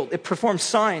was healed. It performs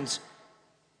signs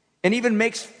and even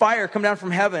makes fire come down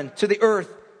from heaven to the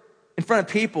earth in front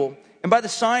of people. And by the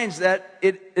signs that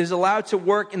it is allowed to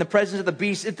work in the presence of the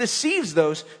beast, it deceives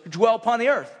those who dwell upon the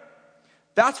earth.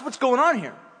 That's what's going on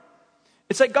here.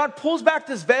 It's like God pulls back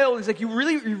this veil and he's like, you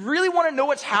really want to know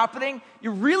what's happening?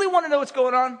 You really want to know what's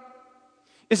going on?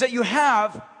 Is that you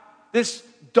have this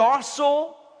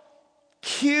docile,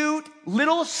 cute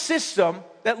little system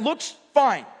that looks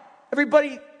fine.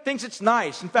 Everybody thinks it's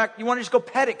nice. In fact, you want to just go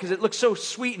pet it because it looks so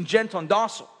sweet and gentle and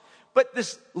docile. But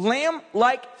this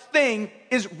lamb-like thing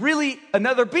is really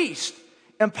another beast,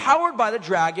 empowered by the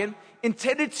dragon,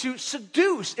 intended to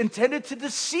seduce, intended to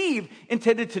deceive,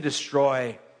 intended to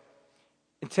destroy,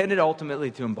 intended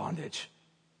ultimately to in bondage.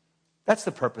 That's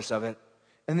the purpose of it.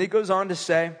 And then he goes on to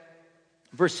say,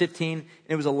 verse 15, and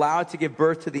it was allowed to give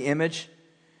birth to the image,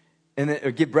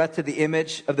 or give breath to the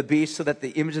image of the beast, so that the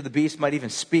image of the beast might even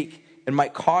speak, and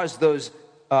might cause those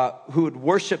who would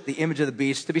worship the image of the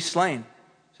beast to be slain.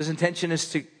 So his intention is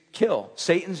to kill.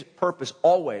 Satan's purpose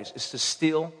always is to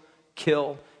steal,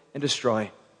 kill, and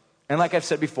destroy. And like I've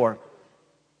said before,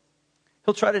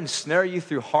 he'll try to ensnare you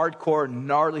through hardcore,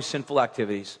 gnarly, sinful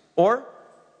activities. Or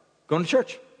going to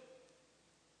church.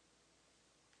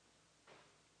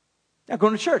 Yeah,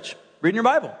 going to church. Reading your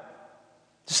Bible.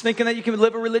 Just thinking that you can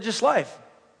live a religious life.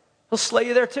 He'll slay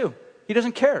you there too. He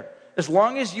doesn't care. As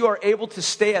long as you are able to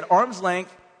stay at arm's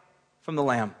length from the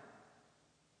Lamb.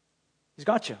 He's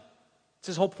got you. It's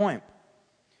his whole point.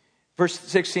 Verse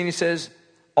 16, he says,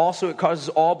 also it causes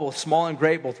all, both small and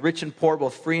great, both rich and poor,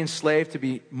 both free and slave, to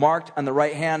be marked on the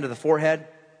right hand of the forehead,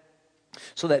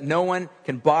 so that no one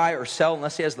can buy or sell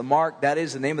unless he has the mark, that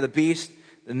is, the name of the beast,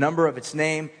 the number of its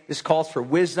name. This calls for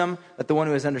wisdom. Let the one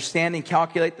who has understanding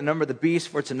calculate the number of the beast,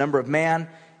 for it's a number of man,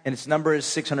 and its number is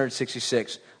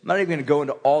 666. I'm not even going to go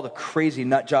into all the crazy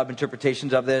nut job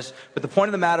interpretations of this, but the point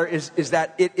of the matter is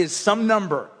that it is some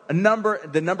number. A number,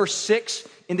 the number 6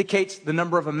 indicates the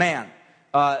number of a man.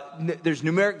 There's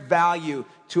numeric value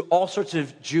to all sorts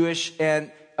of Jewish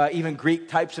and even Greek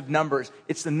types of numbers.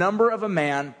 It's the number of a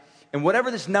man, and whatever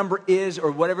this number is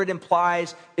or whatever it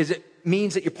implies is it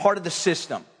means that you're part of the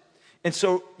system. And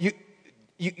so you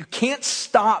can't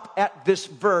stop at this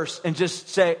verse and just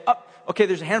say, okay,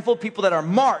 there's a handful of people that are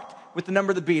marked with the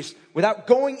number of the beast without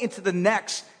going into the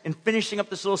next and finishing up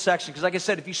this little section. Because like I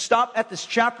said, if you stop at this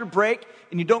chapter break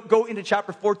and you don't go into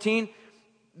chapter 14,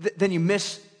 then you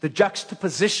miss the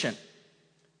juxtaposition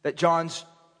that John's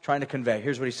trying to convey.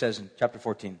 Here's what he says in chapter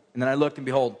 14. And then I looked, and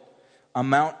behold, on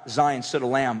Mount Zion stood a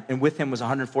lamb, and with him was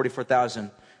 144,000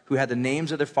 who had the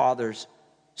names of their fathers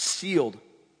sealed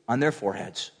on their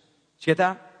foreheads. Did you get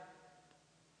that?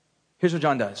 Here's what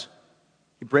John does.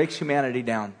 He breaks humanity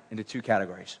down into two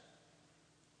categories.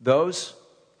 Those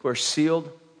who are sealed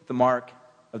with the mark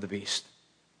of the beast.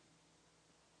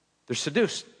 They're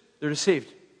seduced. They're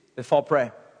deceived. They fall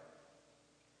prey.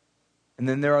 And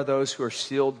then there are those who are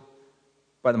sealed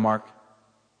by the mark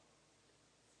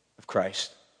of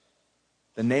Christ.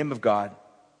 The name of God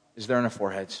is there on their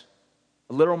foreheads.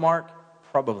 A literal mark?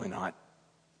 Probably not.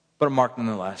 But a mark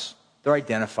nonetheless. They're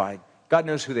identified. God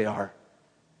knows who they are.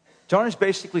 John is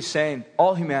basically saying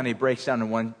all humanity breaks down in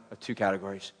one of two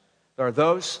categories. There are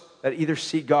those that either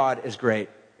see God as great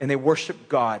and they worship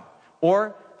God,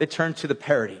 or they turn to the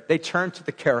parody. They turn to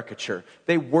the caricature.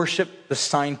 They worship the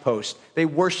signpost. They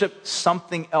worship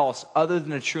something else other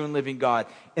than a true and living God.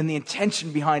 And the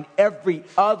intention behind every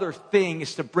other thing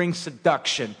is to bring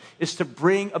seduction, is to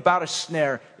bring about a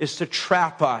snare, is to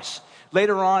trap us.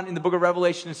 Later on in the book of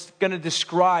Revelation, it's going to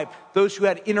describe those who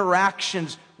had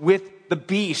interactions with the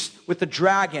beast, with the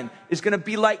dragon, is going to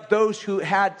be like those who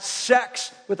had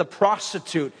sex with a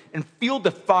prostitute and feel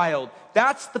defiled.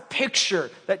 That's the picture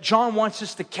that John wants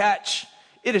us to catch.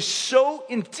 It is so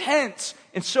intense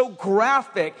and so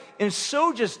graphic and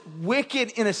so just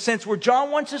wicked in a sense where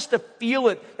John wants us to feel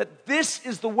it, that this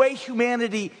is the way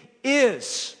humanity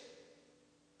is.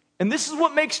 And this is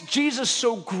what makes Jesus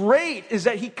so great, is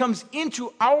that he comes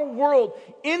into our world,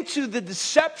 into the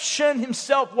deception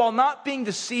himself while not being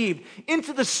deceived,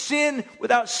 into the sin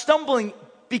without stumbling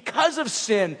because of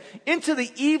sin, into the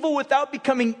evil without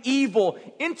becoming evil,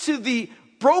 into the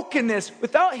brokenness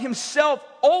without himself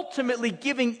ultimately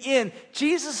giving in.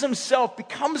 Jesus himself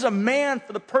becomes a man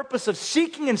for the purpose of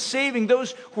seeking and saving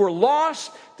those who are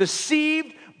lost,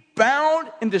 deceived, bound,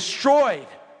 and destroyed.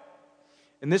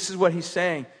 And this is what he's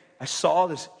saying. I saw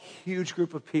this huge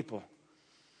group of people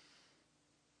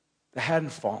that hadn't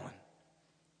fallen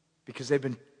because they've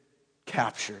been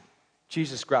captured.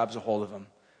 Jesus grabs a hold of them.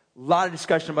 A lot of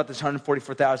discussion about this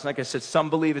 144,000. Like I said, some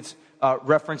believe it's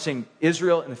referencing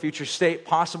Israel in the future state,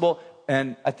 possible,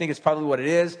 and I think it's probably what it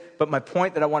is. But my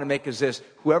point that I want to make is this.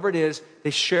 Whoever it is, they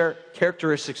share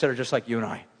characteristics that are just like you and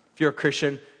I. If you're a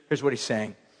Christian, here's what he's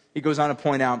saying. He goes on to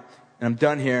point out, and I'm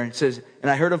done here. It says, and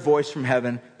I heard a voice from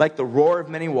heaven, like the roar of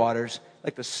many waters,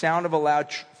 like the sound of a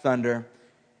loud thunder,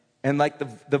 and like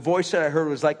the voice that I heard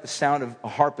was like the sound of a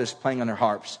harpist playing on their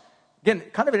harps. Again,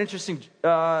 kind of an interesting,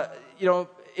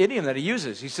 idiom that he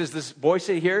uses. He says this voice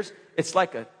that he hears, it's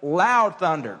like a loud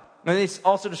thunder. And he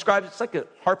also describes it's like a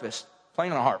harpist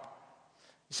playing on a harp.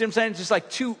 You see what I'm saying? It's just like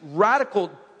two radical,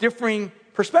 differing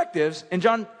perspectives, and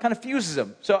John kind of fuses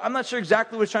them. So I'm not sure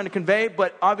exactly what he's trying to convey,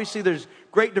 but obviously there's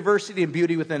great diversity and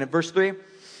beauty within it. Verse 3 it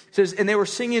says, and they were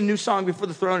singing a new song before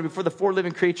the throne and before the four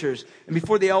living creatures and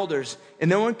before the elders, and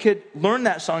no one could learn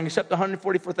that song except the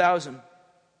 144,000.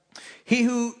 He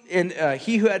who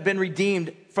had been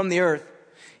redeemed from the earth.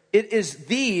 It is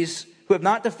these who have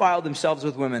not defiled themselves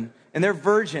with women, and they're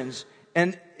virgins,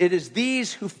 and it is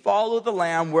these who follow the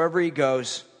Lamb wherever he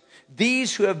goes.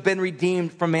 These who have been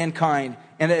redeemed from mankind,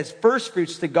 and as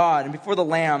firstfruits to God and before the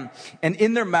Lamb, and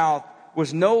in their mouth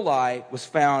was no lie was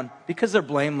found, because they're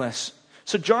blameless.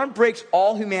 So John breaks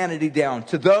all humanity down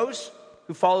to those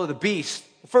who follow the beast,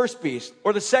 the first beast,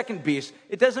 or the second beast.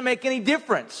 It doesn't make any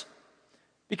difference.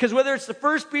 Because whether it's the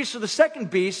first beast or the second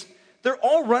beast, they're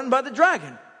all run by the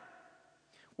dragon.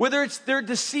 Whether it's they're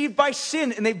deceived by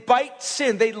sin and they bite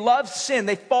sin, they love sin,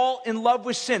 they fall in love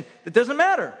with sin. It doesn't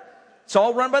matter. It's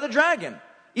all run by the dragon.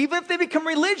 Even if they become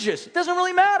religious, it doesn't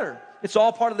really matter. It's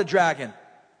all part of the dragon.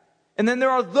 And then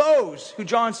there are those who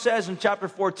John says in chapter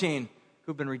 14,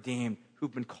 who've been redeemed,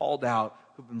 who've been called out,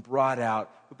 who've been brought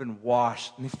out, who've been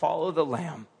washed, and they follow the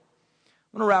Lamb.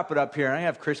 I'm going to wrap it up here. I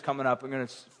have Chris coming up. I'm going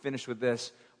to finish with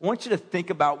this. I want you to think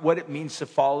about what it means to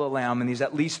follow the Lamb in these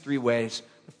at least three ways.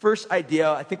 The first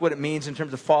idea, I think what it means in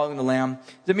terms of following the Lamb,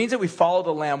 is it means that we follow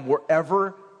the Lamb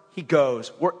wherever he goes,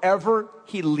 wherever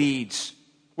he leads,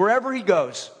 wherever he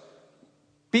goes.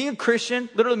 Being a Christian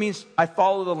literally means I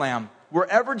follow the Lamb.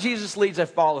 Wherever Jesus leads, I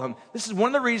follow him. This is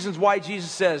one of the reasons why Jesus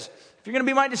says, if you're going to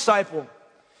be my disciple,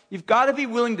 you've got to be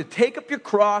willing to take up your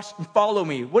cross and follow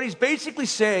me. What he's basically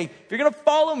saying, if you're going to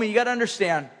follow me, you got to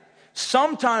understand,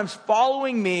 sometimes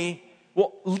following me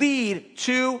will lead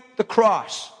to the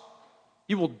cross.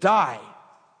 You will die.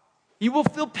 You will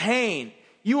feel pain.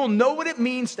 You will know what it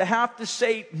means to have to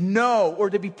say no or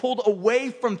to be pulled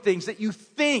away from things that you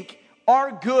think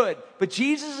are good. But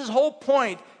Jesus' whole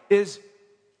point is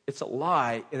it's a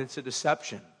lie and it's a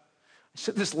deception. I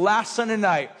said this last Sunday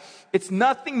night. It's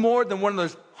nothing more than one of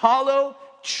those hollow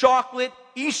chocolate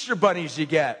Easter bunnies you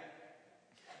get.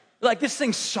 You're like, this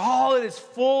thing's solid, it's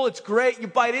full, it's great. You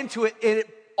bite into it, and it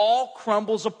all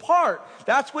crumbles apart.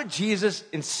 That's what Jesus,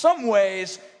 in some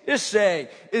ways, is saying,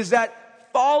 is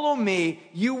that follow me,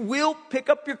 you will pick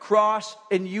up your cross,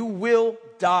 and you will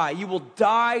die. You will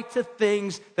die to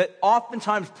things that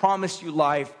oftentimes promise you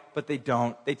life, but they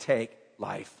don't. They take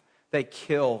life. They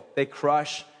kill, they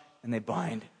crush, and they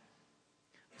bind.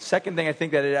 The second thing I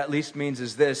think that it at least means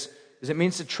is this, is it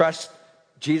means to trust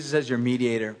Jesus as your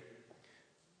mediator.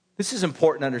 This is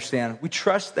important to understand. We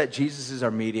trust that Jesus is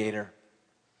our mediator.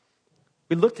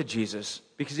 We look to Jesus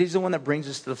because he's the one that brings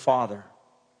us to the Father.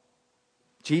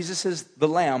 Jesus is the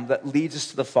lamb that leads us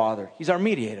to the Father. He's our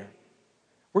mediator.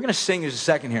 We're going to sing in just a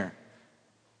second here.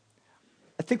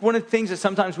 I think one of the things that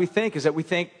sometimes we think is that we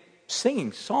think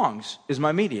singing songs is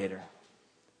my mediator.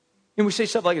 And we say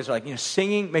stuff like this, like,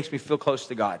 singing makes me feel close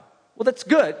to God. Well, that's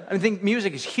good. I think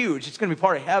music is huge. It's going to be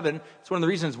part of heaven. It's one of the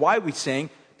reasons why we sing,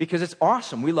 because it's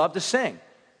awesome. We love to sing.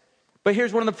 But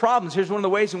here's one of the problems. Here's one of the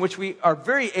ways in which we are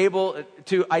very able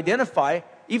to identify,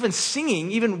 even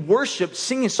singing, even worship,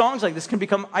 singing songs like this can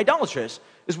become idolatrous.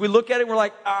 As we look at it, we're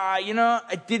like,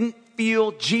 I didn't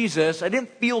feel Jesus. I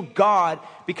didn't feel God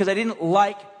because I didn't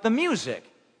like the music.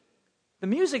 The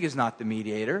music is not the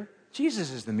mediator.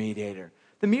 Jesus is the mediator.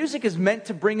 The music is meant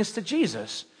to bring us to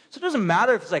Jesus. So it doesn't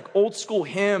matter if it's like old school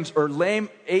hymns or lame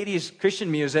 80s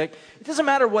Christian music. It doesn't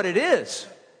matter what it is.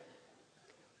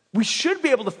 We should be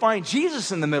able to find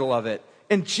Jesus in the middle of it.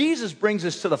 And Jesus brings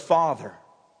us to the Father.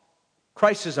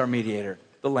 Christ is our mediator,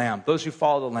 the Lamb. Those who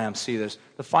follow the Lamb see this.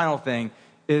 The final thing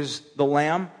is the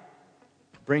Lamb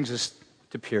brings us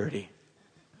to purity.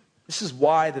 This is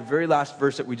why the very last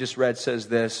verse that we just read says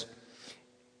this.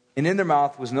 And in their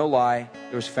mouth was no lie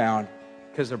that was found,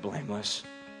 because they're blameless.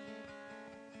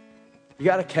 You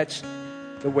got to catch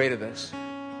the weight of this.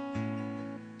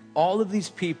 All of these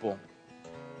people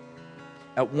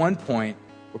at one point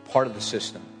were part of the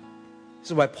system.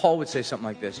 This is why Paul would say something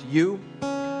like this. You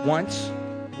once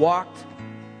walked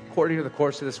according to the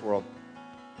course of this world.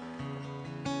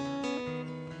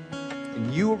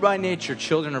 And you were by nature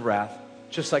children of wrath,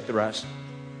 just like the rest.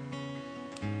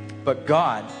 But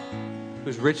God,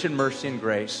 who's rich in mercy and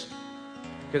grace,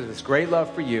 because of his great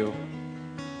love for you,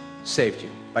 saved you.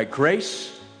 By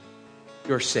grace,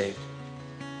 you're saved.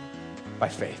 By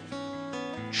faith.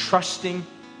 Trusting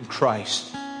in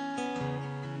Christ.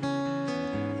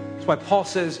 That's why Paul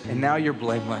says, and now you're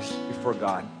blameless before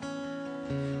God.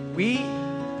 We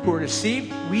who are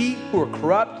deceived, we who are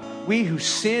corrupt, we who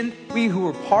sinned, we who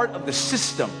were part of the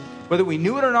system, whether we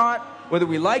knew it or not, whether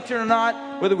we liked it or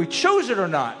not, whether we chose it or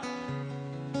not,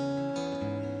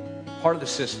 part of the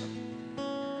system.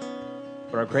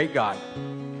 But our great God,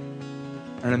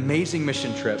 on an amazing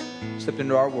mission trip, stepped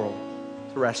into our world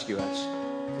to rescue us,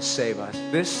 to save us.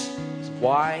 This is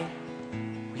why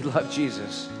we love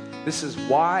Jesus. This is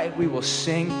why we will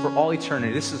sing for all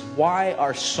eternity. This is why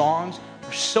our songs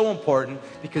are so important,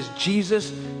 because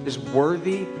Jesus is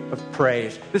worthy of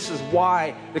praise. This is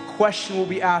why the question will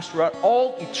be asked throughout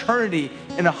all eternity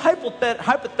in a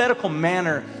hypothetical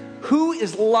manner, who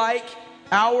is like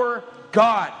our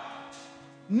God?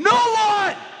 No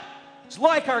one is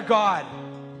like our God,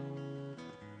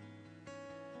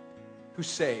 who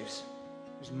saves,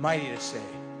 who's mighty to save,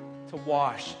 to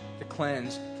wash, to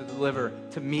cleanse, to deliver,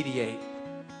 to mediate,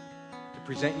 to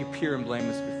present you pure and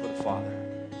blameless before the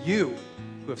Father. You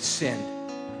who have sinned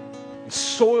and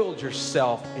soiled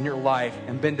yourself in your life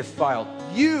and been defiled.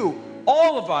 You,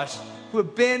 all of us who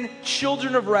have been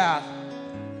children of wrath,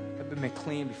 have been made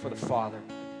clean before the Father,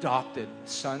 adopted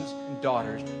sons and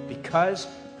daughters because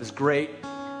of this great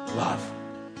love.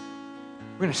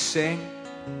 We're going to sing.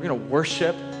 We're going to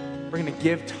worship. We're going to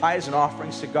give tithes and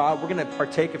offerings to God. We're going to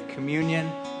partake of communion.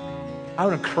 I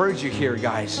would encourage you here,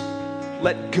 guys.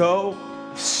 Let go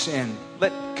of sin.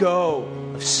 Let go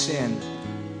of sin.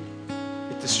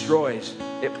 It destroys.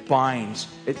 It binds.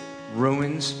 It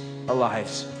ruins our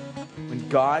lives. When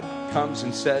God comes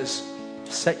and says,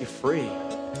 set you free,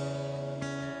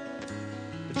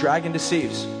 the dragon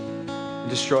deceives and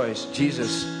destroys.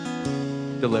 Jesus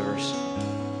delivers.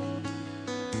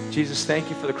 Jesus, thank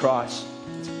you for the cross.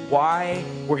 That's why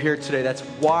we're here today. That's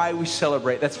why we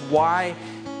celebrate. That's why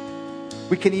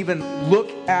we can even look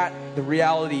at the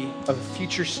reality of a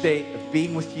future state of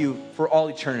being with you for all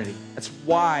eternity. That's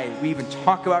why we even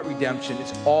talk about redemption.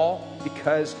 It's all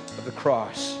because of the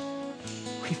cross.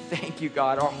 We thank you,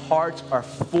 God. Our hearts are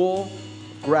full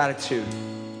of gratitude.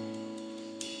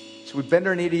 So we bend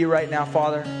our knee to you right now,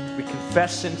 Father. We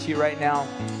confess sin to you right now.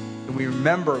 And we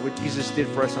remember what Jesus did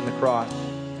for us on the cross.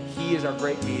 He is our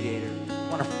great mediator. We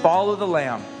want to follow the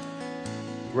Lamb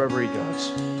wherever he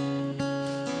goes.